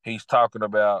he's talking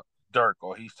about Dirk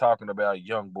or he's talking about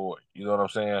Young Boy. You know what I'm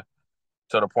saying?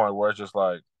 To the point where it's just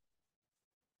like,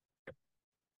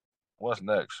 what's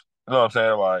next? You know what I'm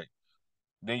saying? Like,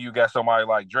 then you got somebody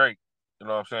like Drake, you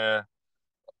know what I'm saying?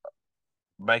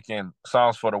 Making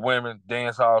songs for the women,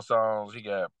 dance hall songs. He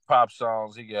got pop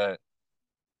songs. He got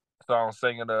songs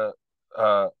singing uh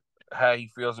how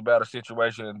he feels about a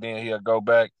situation, and then he'll go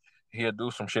back. He'll do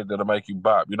some shit that'll make you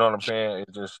bop. You know what I'm saying?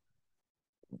 It's just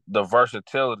the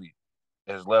versatility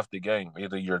has left the game.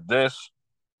 Either you're this,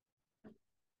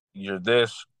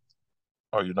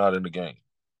 or you're not in the game.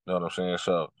 You know what I'm saying?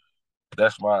 So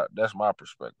that's my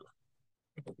perspective.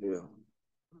 Yeah.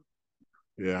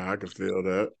 Yeah, I can feel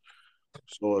that.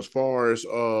 So as far as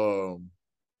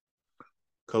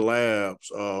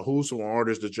collabs, who's some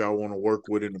artists that y'all want to work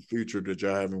with in the future that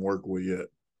y'all haven't worked with yet?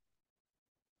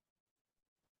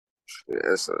 Yeah,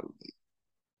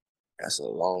 that's a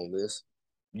long list.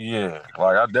 Yeah,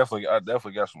 like I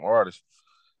definitely got some artists.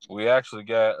 We actually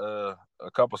got a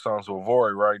couple songs with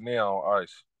Vori right now on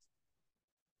Ice.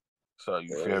 So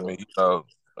you feel me? You know,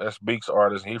 that's Beats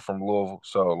artist. He from Louisville.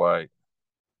 So like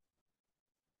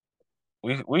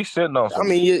we sitting on I some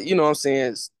mean, you know what I'm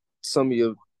saying? Some of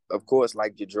your, of course,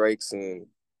 like your Drakes and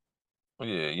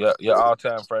yeah, your all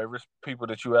time favorites, people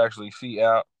that you actually see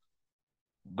out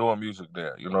doing music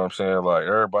there. You know what I'm saying? Like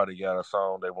everybody got a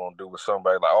song they want to do with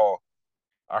somebody. Like, oh,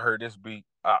 I heard this beat.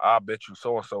 I bet you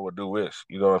so and so would do this.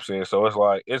 You know what I'm saying? So it's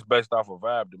like it's based off a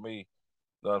vibe to me. You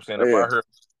know what I'm saying? If yeah, I heard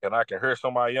and I can hear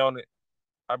somebody on it,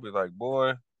 I'd be like,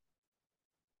 boy,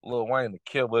 Lil Wayne to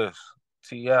kill this.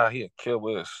 T.I. he'll kill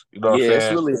this. You know what I'm yeah. It's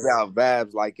saying? really about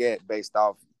vibes like that, based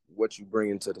off what you bring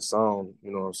into the song.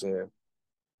 You know what I'm saying?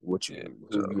 Who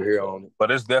you hear on it. But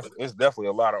it's definitely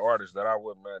a lot of artists that I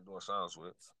wouldn't mind doing songs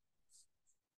with.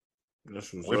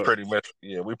 That's what's We up. pretty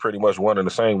much one and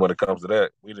the same when it comes to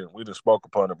that. We didn't spoke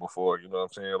upon it before, you know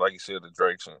what I'm saying? Like you said, the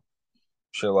Drakes and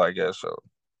shit like that. So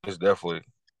it's definitely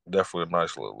a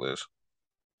nice little list.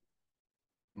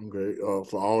 Okay.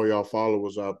 For all y'all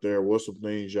followers out there, what's some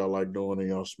things y'all like doing in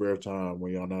y'all spare time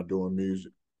when y'all not doing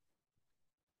music?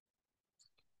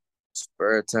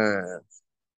 Spare time.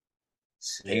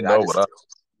 You Shit, I know just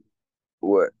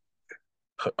what?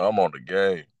 I'm on the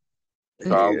game.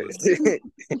 Yeah.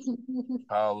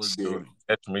 Call of Shit. Duty.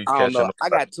 Catch me I don't catching know. the I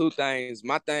got two things.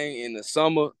 My thing in the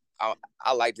summer,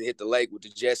 I like to hit the lake with the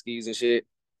jet skis and shit.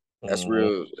 That's Mm-hmm.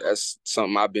 real. That's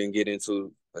something I've been getting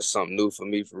into. That's something new for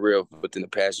me for real within the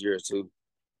past year or two.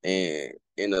 And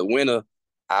in the winter,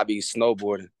 I be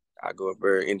snowboarding. I go up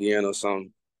there Indiana or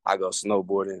something. I go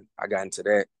snowboarding. I got into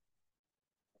that.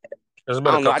 It's been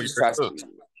I a don't know. I couple just years try too. to,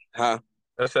 huh?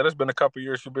 I said it's been a couple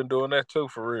years you've been doing that too,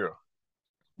 for real.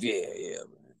 Yeah,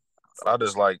 man. I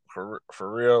just like for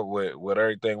real with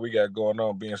everything we got going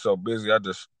on, being so busy.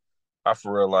 I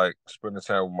for real like spending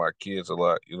time with my kids a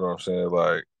lot. You know what I'm saying?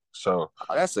 Like so.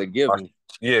 Oh, that's a given.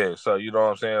 Yeah, so you know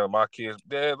what I'm saying? My kids,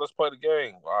 Dad, let's play the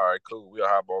game. All right, cool. We'll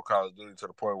hop on Call of Duty to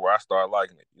the point where I start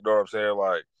liking it. You know what I'm saying?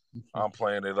 Like, I'm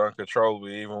playing it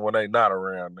uncontrollably even when they not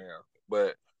around now.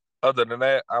 But other than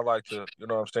that, I like to, you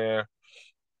know what I'm saying?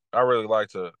 I really like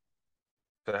to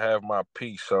have my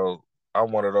peace. So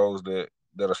I'm one of those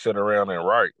that'll sit around and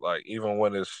write. Like, even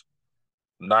when it's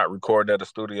not recording at the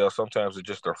studio, sometimes it's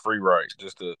just a free write.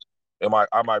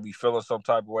 I might be feeling some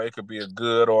type of way. It could be a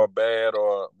good or a bad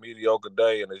or a mediocre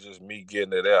day, and it's just me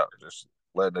getting it out, just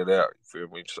letting it out. You feel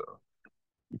me? So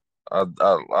I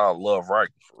love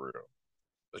writing for real.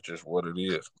 It's just what it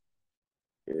is.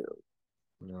 Yeah.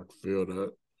 I can feel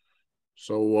that.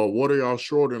 So, what are y'all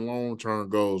short and long term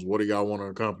goals? What do y'all want to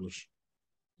accomplish?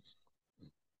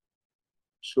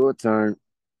 Short term,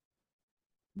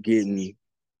 getting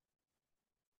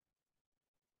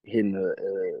hitting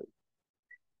the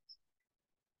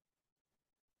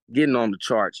getting on the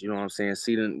charts. You know what I'm saying?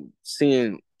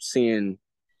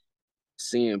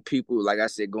 Seeing people, like I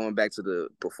said, going back to the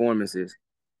performances,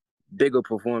 bigger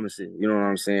performances. You know what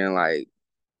I'm saying? Like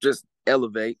just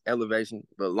elevation.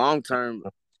 But long term,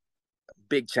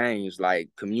 big change, like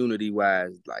community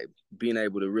wise, like being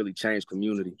able to really change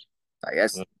community. Like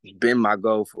that's been my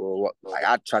goal for like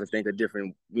I try to think of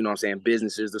different, you know what I'm saying,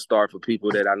 businesses to start for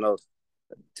people that I know,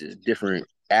 just different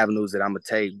avenues that I'm gonna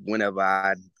take whenever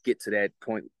I get to that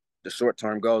point, the short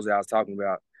term goals that I was talking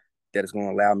about, that is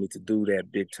gonna allow me to do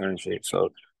that big term shit. So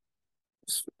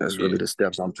that's really the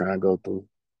steps I'm trying to go through.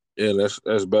 Yeah,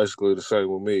 that's basically the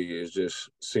same with me. It's just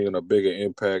seeing a bigger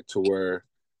impact to where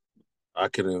I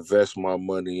can invest my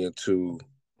money into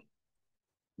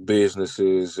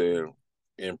businesses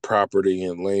and property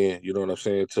and land. You know what I'm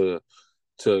saying? To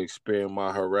expand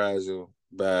my horizon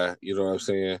by, you know what I'm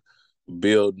saying,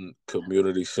 building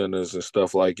community centers and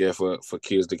stuff like that for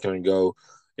kids that can go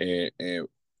and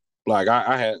like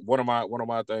I had one of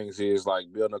my things is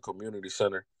like building a community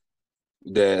center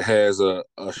that has a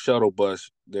shuttle bus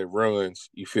that runs,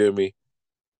 you feel me,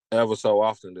 ever so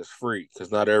often that's free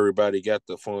because not everybody got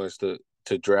the funds to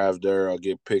drive there or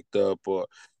get picked up or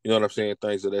you know what I'm saying,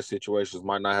 things of that situations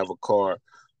might not have a car,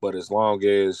 but as long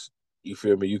as you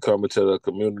feel me, you come into the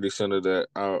community center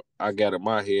that I got in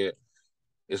my head,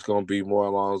 it's gonna be more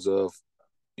along of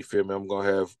you feel me. I'm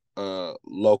gonna have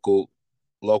local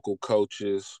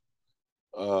coaches,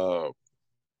 uh,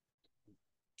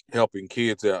 helping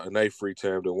kids out in their free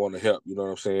time that want to help. You know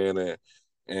what I'm saying?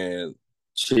 And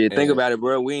Shit, think and about it,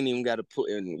 bro. We ain't even got a pool.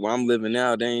 And where I'm living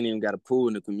now, they ain't even got a pool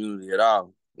in the community at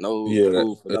all. No yeah,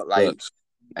 pool for it's like, nuts.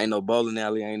 ain't no bowling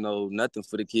alley, ain't no nothing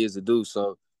for the kids to do.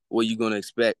 So what you gonna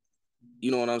expect?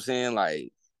 You know what I'm saying?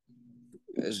 Like,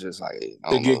 it's just like I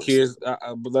To don't get know. So, kids.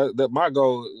 But that my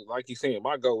goal, like you saying,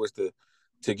 my goal is to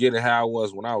get it how it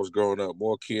was when I was growing up.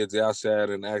 More kids outside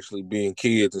and actually being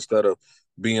kids instead of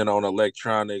being on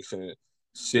electronics and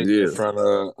sitting in yeah, front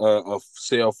of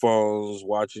cell phones,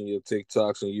 watching your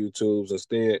TikToks and YouTubes.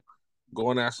 Instead,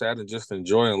 going outside and just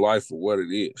enjoying life for what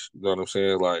it is. You know what I'm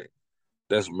saying? Like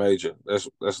that's major. That's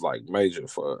like major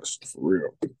for us, for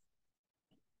real.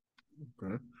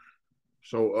 Okay.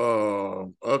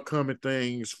 So, upcoming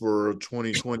things for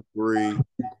 2023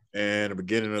 and the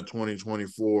beginning of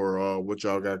 2024. What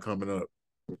y'all got coming up?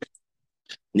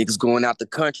 niggas going out the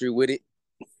country with it.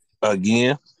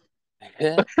 Again.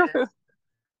 Yeah.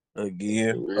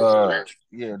 Again.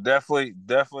 Yeah, definitely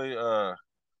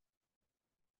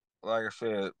like I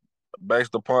said,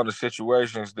 based upon the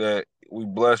situations that we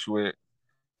blessed with,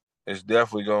 it's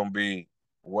definitely gonna be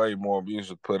way more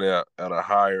music put out at a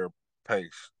higher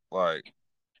pace, like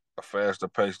a faster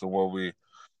pace than what we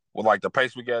well, like the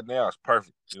pace we got now is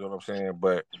perfect. You know what I'm saying?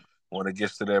 But when it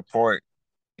gets to that point,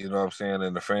 you know what I'm saying,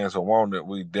 and the fans are wanting it,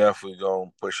 we definitely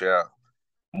gonna push out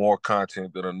more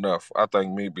content than enough. I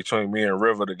think between me and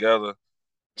River together,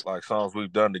 like songs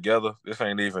we've done together, this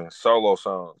ain't even solo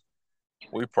songs.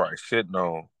 We probably sitting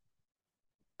on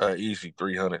easy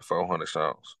 300, 400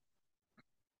 songs.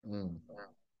 Mm.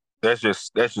 That's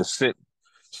just sitting.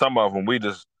 Some of them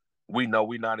we know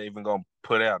we not even gonna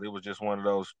put out. It was just one of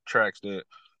those tracks that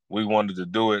we wanted to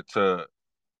do it to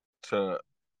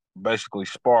basically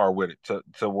spar with it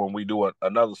to when we do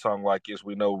another song like this,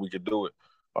 we know we could do it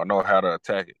or know how to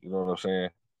attack it. You know what I'm saying?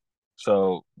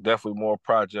 So definitely more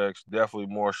projects,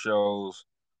 definitely more shows,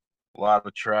 a lot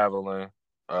of traveling,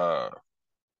 uh,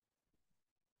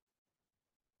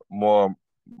 more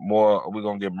more. We're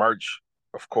gonna get merch,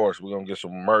 of course. We're gonna get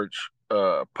some merch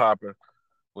popping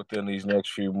within these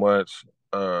next few months.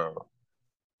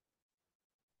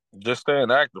 Just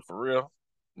staying active for real,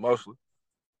 mostly.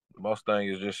 Most thing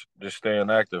is just staying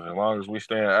active. As long as we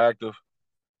staying active,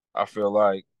 I feel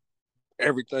like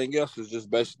everything else is just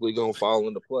basically gonna fall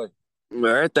into play.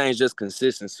 Man, everything's just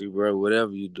consistency, bro.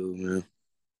 Whatever you do, man,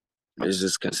 it's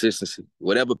just consistency.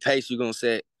 Whatever pace you're gonna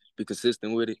set, be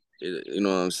consistent with it. You know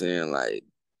what I'm saying? Like,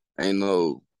 ain't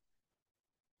no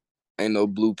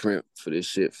blueprint for this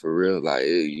shit for real. Like,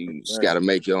 you just gotta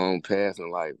make your own path in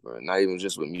life, bro. Not even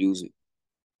just with music.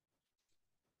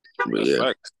 But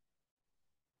yeah.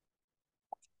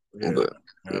 Yeah, But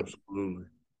absolutely.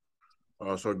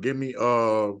 So give me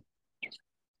how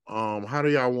do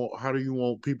you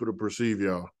want people to perceive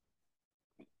y'all?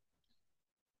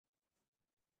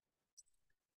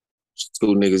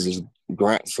 two niggas is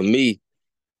grind for me.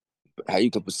 How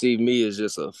you can perceive me is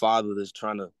just a father that's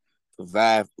trying to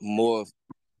provide more,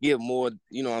 give more,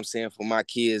 you know what I'm saying, for my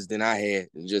kids than I had,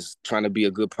 and just trying to be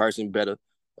a good person,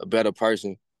 a better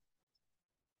person.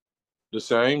 The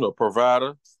same, a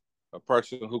provider, a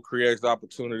person who creates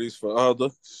opportunities for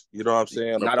others. You know what I'm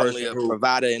saying? Not only a who,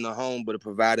 provider in the home, but a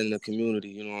provider in the community.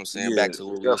 You know what I'm saying? yeah, Back to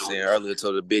what we were saying earlier,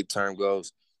 to the big term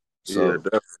goes. Yeah, So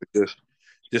definitely.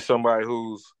 Just somebody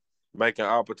who's making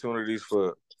opportunities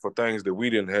for things that we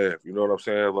didn't have. You know what I'm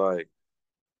saying? Like,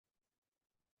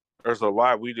 there's a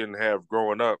lot we didn't have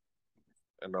growing up,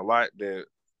 and a lot that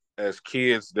as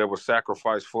kids that was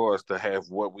sacrificed for us to have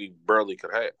what we barely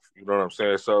could have. You know what I'm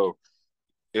saying? So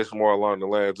it's more along the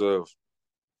lines of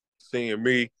seeing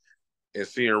me and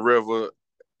seeing River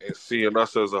and seeing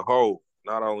us as a whole.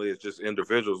 Not only as just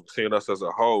individuals, but seeing us as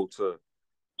a whole to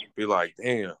be like,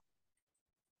 damn.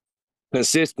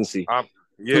 consistency. I'm,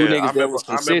 Two yeah, niggas that was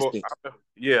consistent.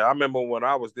 I remember when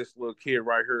I was this little kid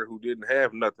right here who didn't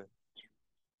have nothing,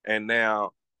 and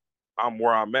now I'm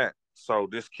where I'm at. So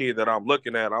this kid that I'm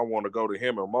looking at, I want to go to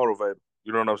him and motivate him.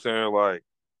 You know what I'm saying? Like,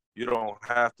 you don't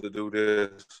have to do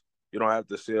this. You don't have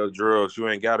to sell drugs. You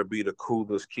ain't got to be the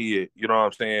coolest kid. You know what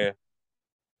I'm saying?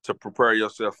 To prepare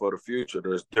yourself for the future,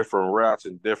 there's different routes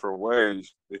and different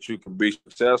ways that you can be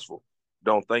successful.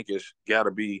 Don't think it's got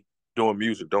to be doing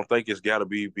music. Don't think it's got to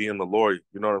be being a lawyer.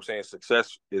 You know what I'm saying?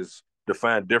 Success is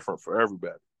defined different for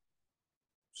everybody.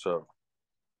 So,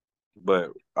 but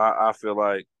I feel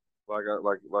like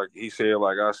he said,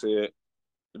 like I said,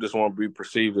 I just want to be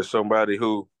perceived as somebody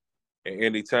who, at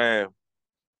any time,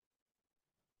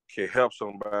 can help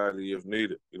somebody if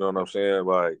needed. You know what I'm saying?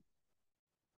 Like,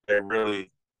 they really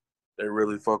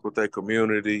fuck with their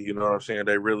community. You know what I'm saying?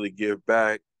 They really give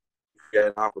back.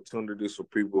 Got opportunities for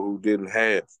people who didn't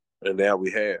have, and now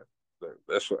we have.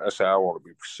 That's how I want to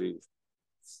be perceived.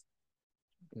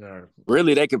 Yeah.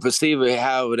 Really, they can perceive it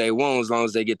however they want as long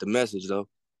as they get the message, though.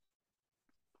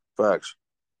 Facts.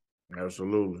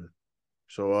 Absolutely.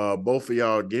 So both of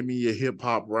y'all, give me your hip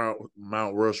hop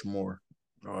Mount Rushmore.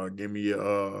 Give me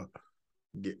your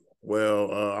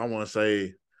I want to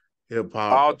say hip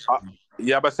hop.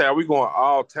 Yeah, but say, are we going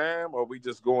all time or are we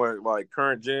just going like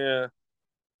current gen?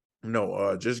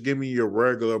 No, just give me your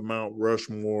regular Mount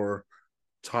Rushmore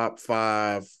top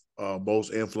 5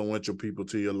 most influential people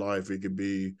to your life. It could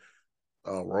be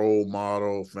a role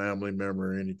model, family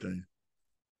member, anything.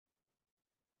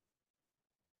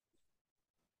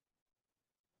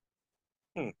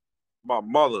 My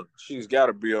mother, she's got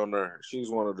to be on there.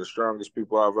 She's one of the strongest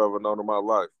people I've ever known in my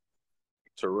life.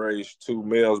 To raise 2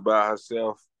 males by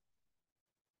herself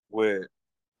with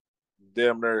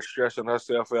damn near stressing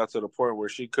herself out to the point where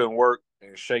she couldn't work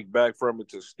and shake back from it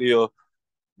to still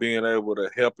being able to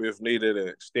help if needed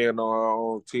and stand on her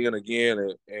own 10 again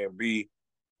and be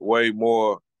way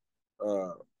more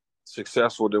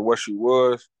successful than what she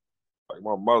was. Like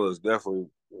my mother is definitely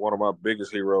one of my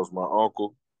biggest heroes. My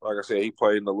uncle, like I said, he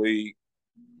played in the league.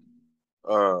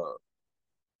 Uh,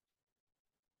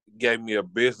 Gave me a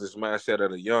business mindset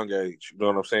at a young age. You know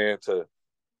what I'm saying?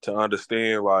 To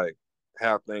understand like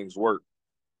how things work.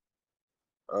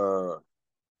 Uh,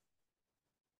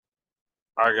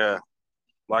 I got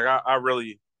like I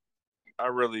really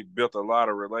built a lot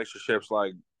of relationships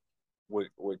like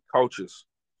with coaches.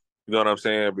 You know what I'm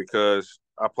saying? Because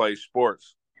I played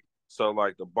sports. So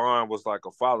like the bond was like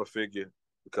a father figure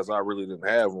because I really didn't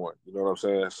have one. You know what I'm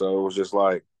saying? So it was just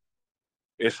like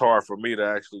it's hard for me to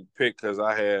actually pick because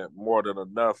I had more than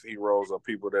enough heroes or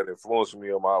people that influenced me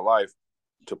in my life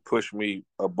to push me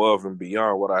above and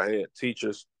beyond what I had.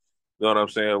 Teachers, you know what I'm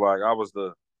saying? Like I was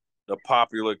the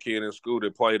popular kid in school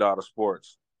that played out of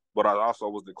sports, but I also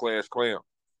was the class clown.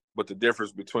 But the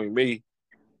difference between me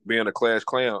being a class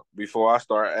clown before I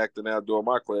started acting out doing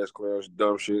my class clowns,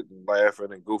 dumb shit and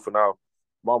laughing and goofing out,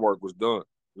 my work was done.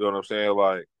 You know what I'm saying?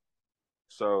 Like,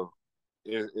 so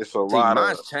it's a See, lot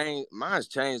of mine's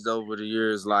changed over the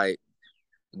years. Like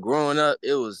growing up,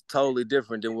 it was totally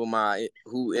different than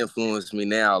who influenced me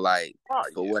now. Like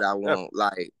for what I want.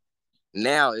 Like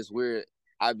now it's weird.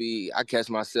 I catch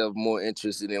myself more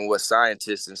interested in what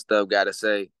scientists and stuff got to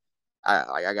say.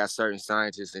 I got certain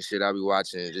scientists and shit I be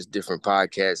watching, just different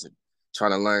podcasts and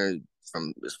trying to learn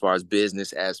from as far as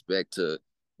business aspect to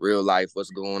real life,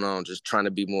 what's going on. Just trying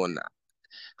to be more.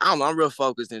 I don't know. I'm real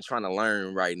focused in trying to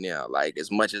learn right now, like as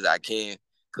much as I can.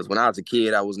 Because when I was a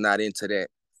kid, I was not into that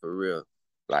for real,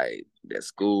 like that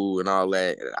school and all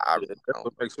that. that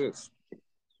would make sense.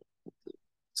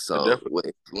 So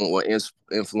what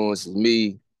influences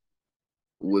me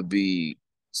would be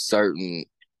certain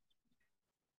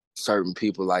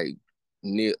people like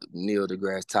Neil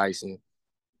deGrasse Tyson,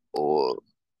 or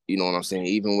you know what I'm saying.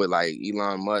 Even with like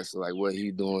Elon Musk, like what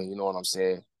he's doing, you know what I'm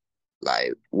saying.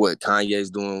 Like what Kanye's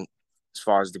doing as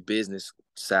far as the business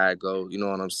side go, you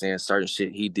know what I'm saying. Certain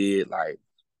shit he did, like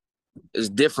it's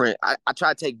different. I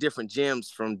try to take different gems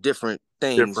from different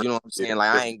things, you know what I'm saying.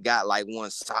 Like I ain't got like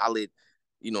one solid,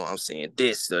 you know what I'm saying,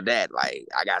 this or that. Like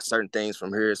I got certain things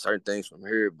from here,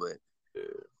 but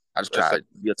I just try to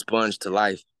be a sponge to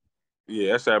life.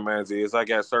 Yeah, that's how man's is. I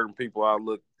got certain people I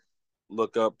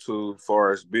look up to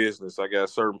far as business. I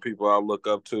got certain people I look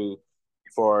up to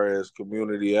far as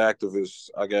community activists.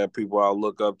 I got people I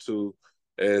look up to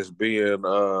as being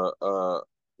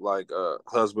like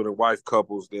husband and wife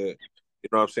couples that you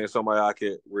know what I'm saying, somebody I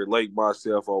can relate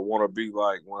myself or want to be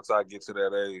like once I get to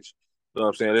that age. You know what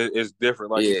I'm saying? It's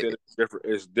different. Like you said, it's different.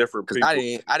 It's different people.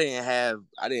 I didn't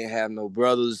have no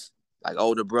brothers, like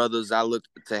older brothers I look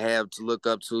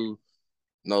up to.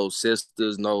 No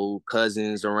sisters, no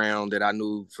cousins around that I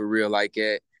knew for real like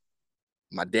that.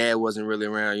 My dad wasn't really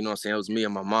around, you know what I'm saying? It was me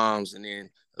and my mom's, and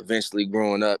then eventually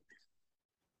growing up,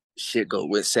 shit go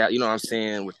with south, you know what I'm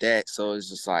saying, with that. So it's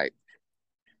just like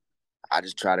I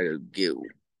just try to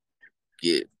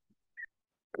get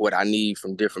what I need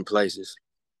from different places,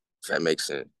 if that makes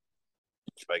sense.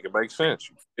 Make it make sense.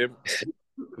 Yeah,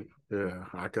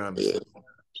 I can understand. Yeah.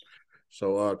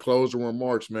 So closing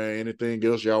remarks, man. Anything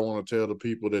else y'all want to tell the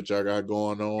people that y'all got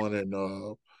going on, and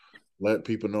let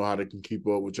people know how they can keep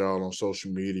up with y'all on social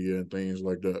media and things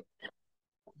like that?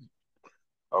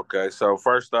 Okay, so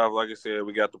first off, like I said,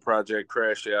 we got the Project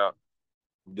Krash out.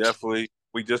 Definitely,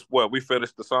 we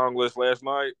finished the song list last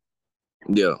night.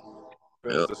 Yeah.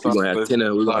 We're gonna have 10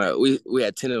 of them. We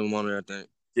had 10 of them on there, I think.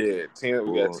 Yeah, 10.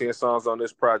 We got 10 songs on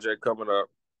this project coming up.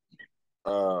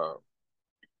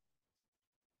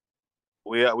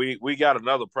 We got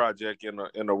another project in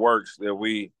the works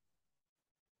that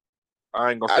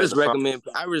I ain't gonna say.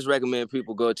 I just recommend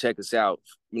people go check us out.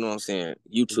 You know what I'm saying?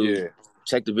 YouTube. Yeah.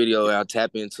 Check the video out.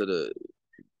 Tap into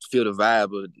feel the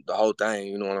vibe of the whole thing.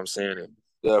 You know what I'm saying?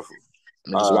 Definitely.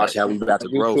 And just watch how we about to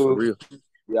grow for real.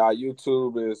 Yeah, our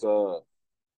YouTube is of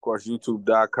course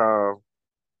youtube.com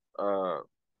 /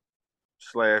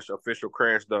 official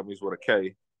Krash Dummies with a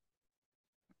K.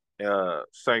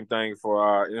 Same thing for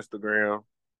our Instagram,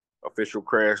 official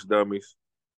Krash Dummies.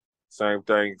 Same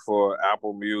thing for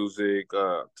Apple Music,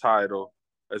 Tidal.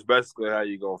 That's basically how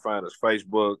you gonna find us.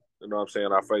 Facebook, you know what I'm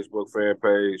saying? Our Facebook fan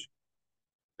page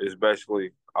is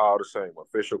basically all the same.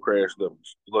 Official Krash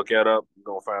Dummies. Look it up, you're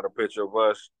gonna find a picture of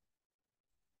us.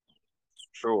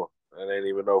 Sure. And ain't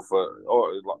even know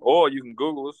or you can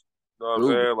Google us. You know what I'm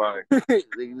saying?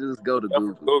 Like just go to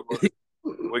Google.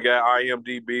 We got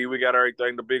IMDb, we got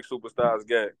everything the big superstars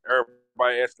got.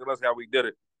 Everybody asking us how we did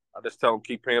it. I just tell them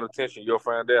keep paying attention. You'll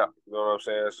find out. You know what I'm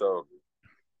saying? So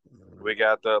we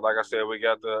got like I said, we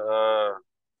got the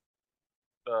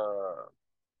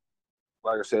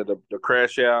like I said, the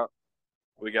Crash Out.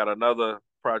 We got another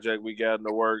project we got in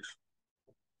the works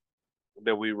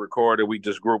that we recorded. We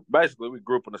just we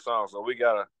grouping the songs. So we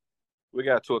got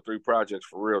 2 or 3 projects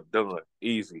for real done,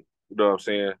 easy. You know what I'm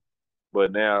saying?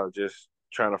 But now just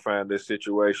trying to find this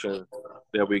situation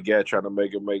that we got, trying to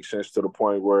make it make sense to the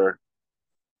point where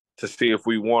to see if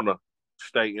we want to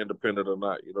stay independent or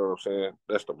not. You know what I'm saying?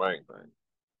 That's the main thing.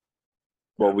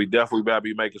 But we definitely about to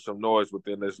be making some noise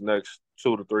within this next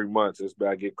 2 to 3 months. It's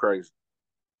about to get crazy.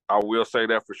 I will say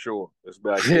that for sure. It's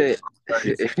about to get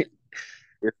crazy.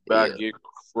 It's about to get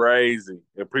crazy.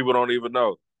 And people don't even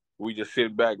know. We just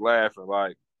sitting back laughing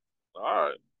like, all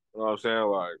right. You know what I'm saying?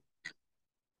 Like,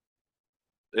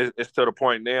 it's to the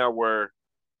point now where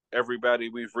everybody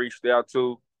we've reached out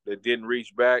to that didn't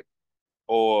reach back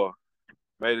or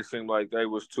made it seem like they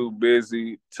was too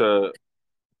busy to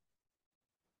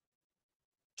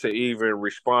even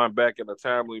respond back in a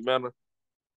timely manner.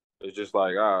 It's just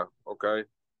like, okay,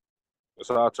 it's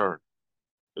our turn.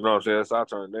 You know what I'm saying? It's our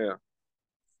turn now.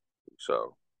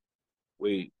 So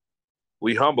we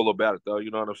humble about it though.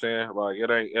 You know what I'm saying? Like it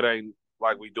ain't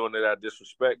like we doing it out of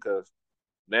disrespect because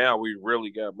now we really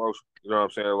got motion. You know what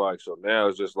I'm saying? Like so now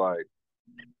it's just like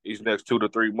these next 2 to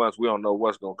 3 months we don't know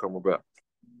what's gonna come about.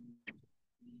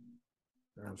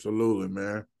 Absolutely,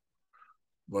 man.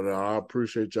 But I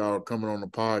appreciate y'all coming on the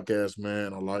podcast,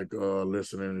 man. I like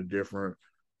listening to different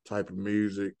type of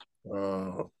music.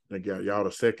 They got y'all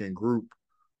the second group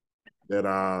that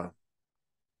I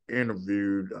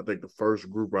interviewed. I think the first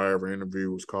group I ever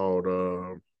interviewed was called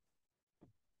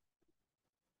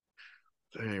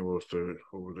what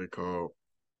were they called?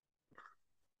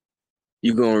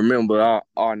 You gonna remember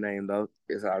our name though.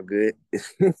 It's all good.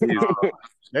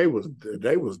 They was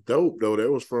dope though. They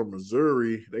was from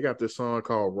Missouri. They got this song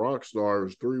called Rockstar. It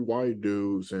was 3 white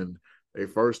dudes, and they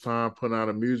first time putting out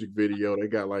a music video. They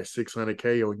got like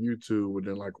 600K on YouTube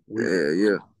within like a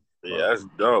week. Yeah, that's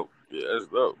dope. Yeah, that's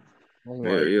dope. I'm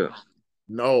like,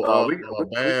 no,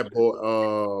 Bad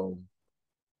Boy.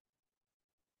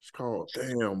 It's called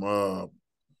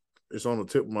it's on the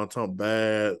tip of my tongue.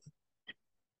 Bad.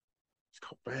 It's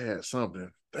called Bad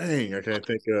something. Dang, I can't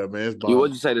think of it, man. It's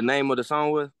what'd you say the name of the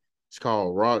song was? It's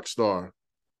called Rockstar.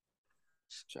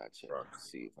 Try to check.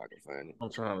 See if I can find it.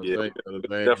 I'm trying to think of the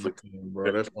name,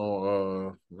 bro.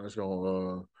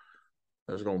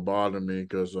 That's gonna bother me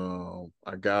because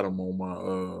I got them on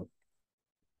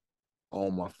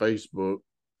my Facebook.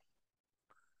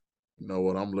 You know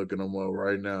what? I'm looking them up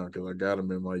right now because I got them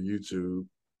in my YouTube.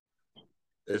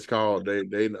 It's called they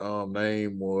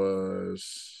name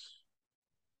was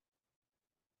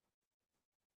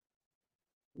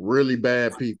Really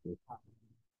Bad People.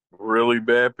 Really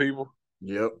Bad People?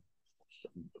 Yep.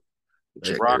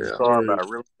 Rockstar by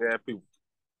Really Bad People.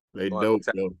 They dope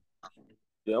though.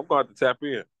 Yeah, I'm going to tap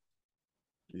in.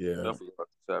 Yeah. Definitely going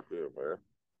to tap in, man.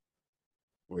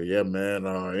 Well, yeah, man.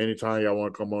 Anytime y'all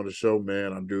want to come on the show,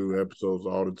 man, I do episodes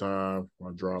all the time.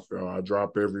 I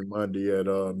drop every Monday at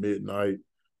midnight.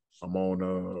 I'm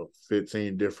on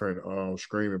 15 different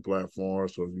streaming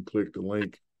platforms. So if you click the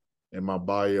link in my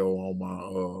bio on my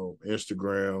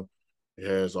Instagram, it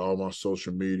has all my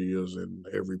social medias and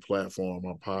every platform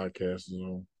my podcast is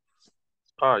on.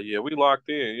 Oh yeah, we locked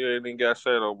in. You ain't even got to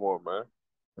say no more, man.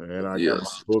 And I got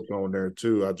my book on there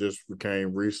too. I just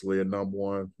became recently a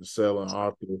 #1 selling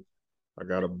author. I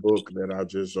got a book that I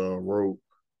just wrote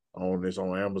on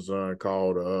Amazon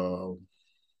called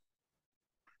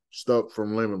Stuck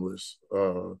from Limitless.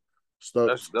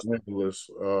 Limitless.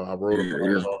 I wrote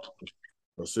about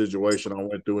a situation I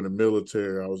went through in the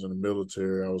military. I was in the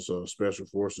military. I was special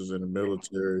forces in the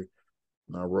military.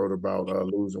 And I wrote about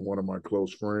losing one of my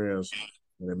close friends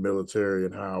in the military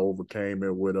and how I overcame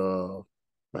it with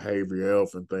behavioral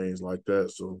health and things like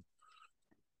that. So,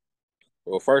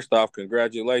 well, first off,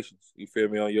 congratulations. You feel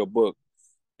me on your book,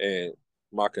 and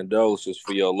my condolences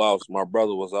for your loss. My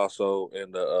brother was also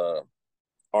in the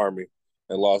Army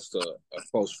and lost a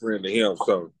close friend to him.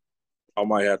 So I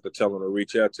might have to tell him to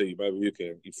reach out to you. Maybe you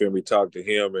can, you feel me, talk to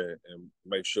him and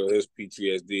make sure his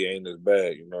PTSD ain't as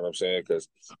bad. You know what I'm saying? Because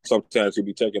sometimes he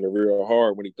be taking it real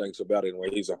hard when he thinks about it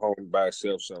when he's at home by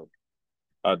himself. So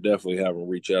I definitely have him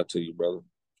reach out to you, brother.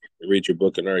 Read your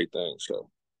book and everything. So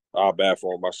I'll bad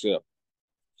for him myself.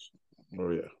 Oh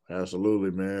yeah,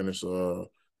 absolutely, man. It's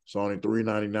only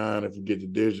 $3.99 if you get the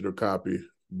digital copy,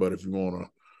 but if you want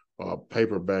a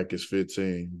paperback, it's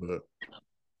 $15. But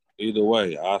either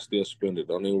way, I still spend it.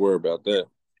 Don't even worry about that.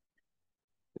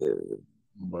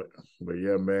 But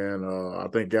yeah, man. I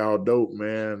think y'all dope,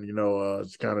 man. You know,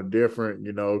 it's kind of different,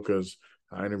 you know, because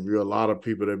I interview a lot of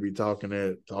people that be talking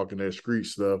that street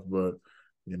stuff, but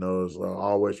You know, it's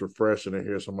always refreshing to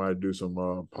hear somebody do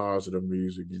some positive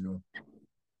music. You know.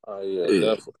 Oh yeah, Yeah,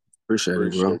 definitely appreciate it,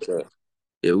 bro. appreciate that.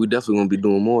 Yeah, we definitely gonna be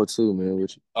doing more too, man.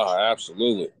 With you. Oh,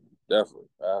 absolutely, definitely,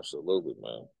 absolutely,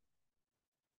 man.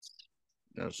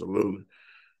 Absolutely.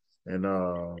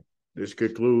 And this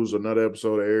concludes another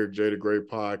episode of Eric J. the Great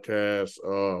Podcast.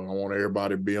 I want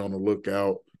everybody to be on the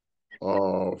lookout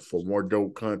for more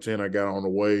dope content I got on the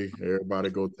way. Everybody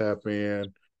go tap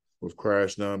in with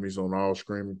Krash Dummies on all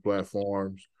streaming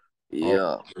platforms.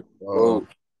 Yeah. Uh, Oh,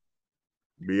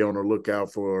 be on the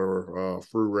lookout for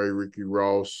Free Ray Ricky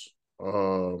Ross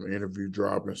interview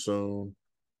dropping soon.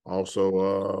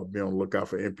 Also, be on the lookout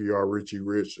for NPR Richie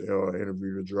Rich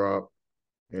interview to drop.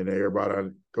 And everybody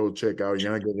go check out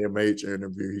Young and MH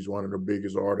interview. He's one of the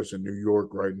biggest artists in New York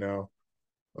right now.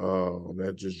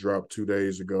 That just dropped 2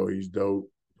 days ago. He's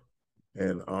dope.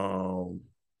 And a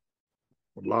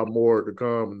lot more to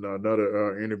come.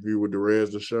 Another interview with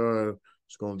Derez Deshawn.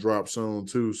 It's gonna drop soon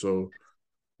too. So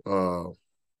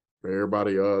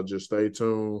everybody just stay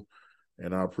tuned,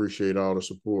 and I appreciate all the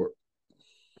support.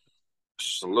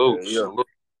 Salute, yeah. salute.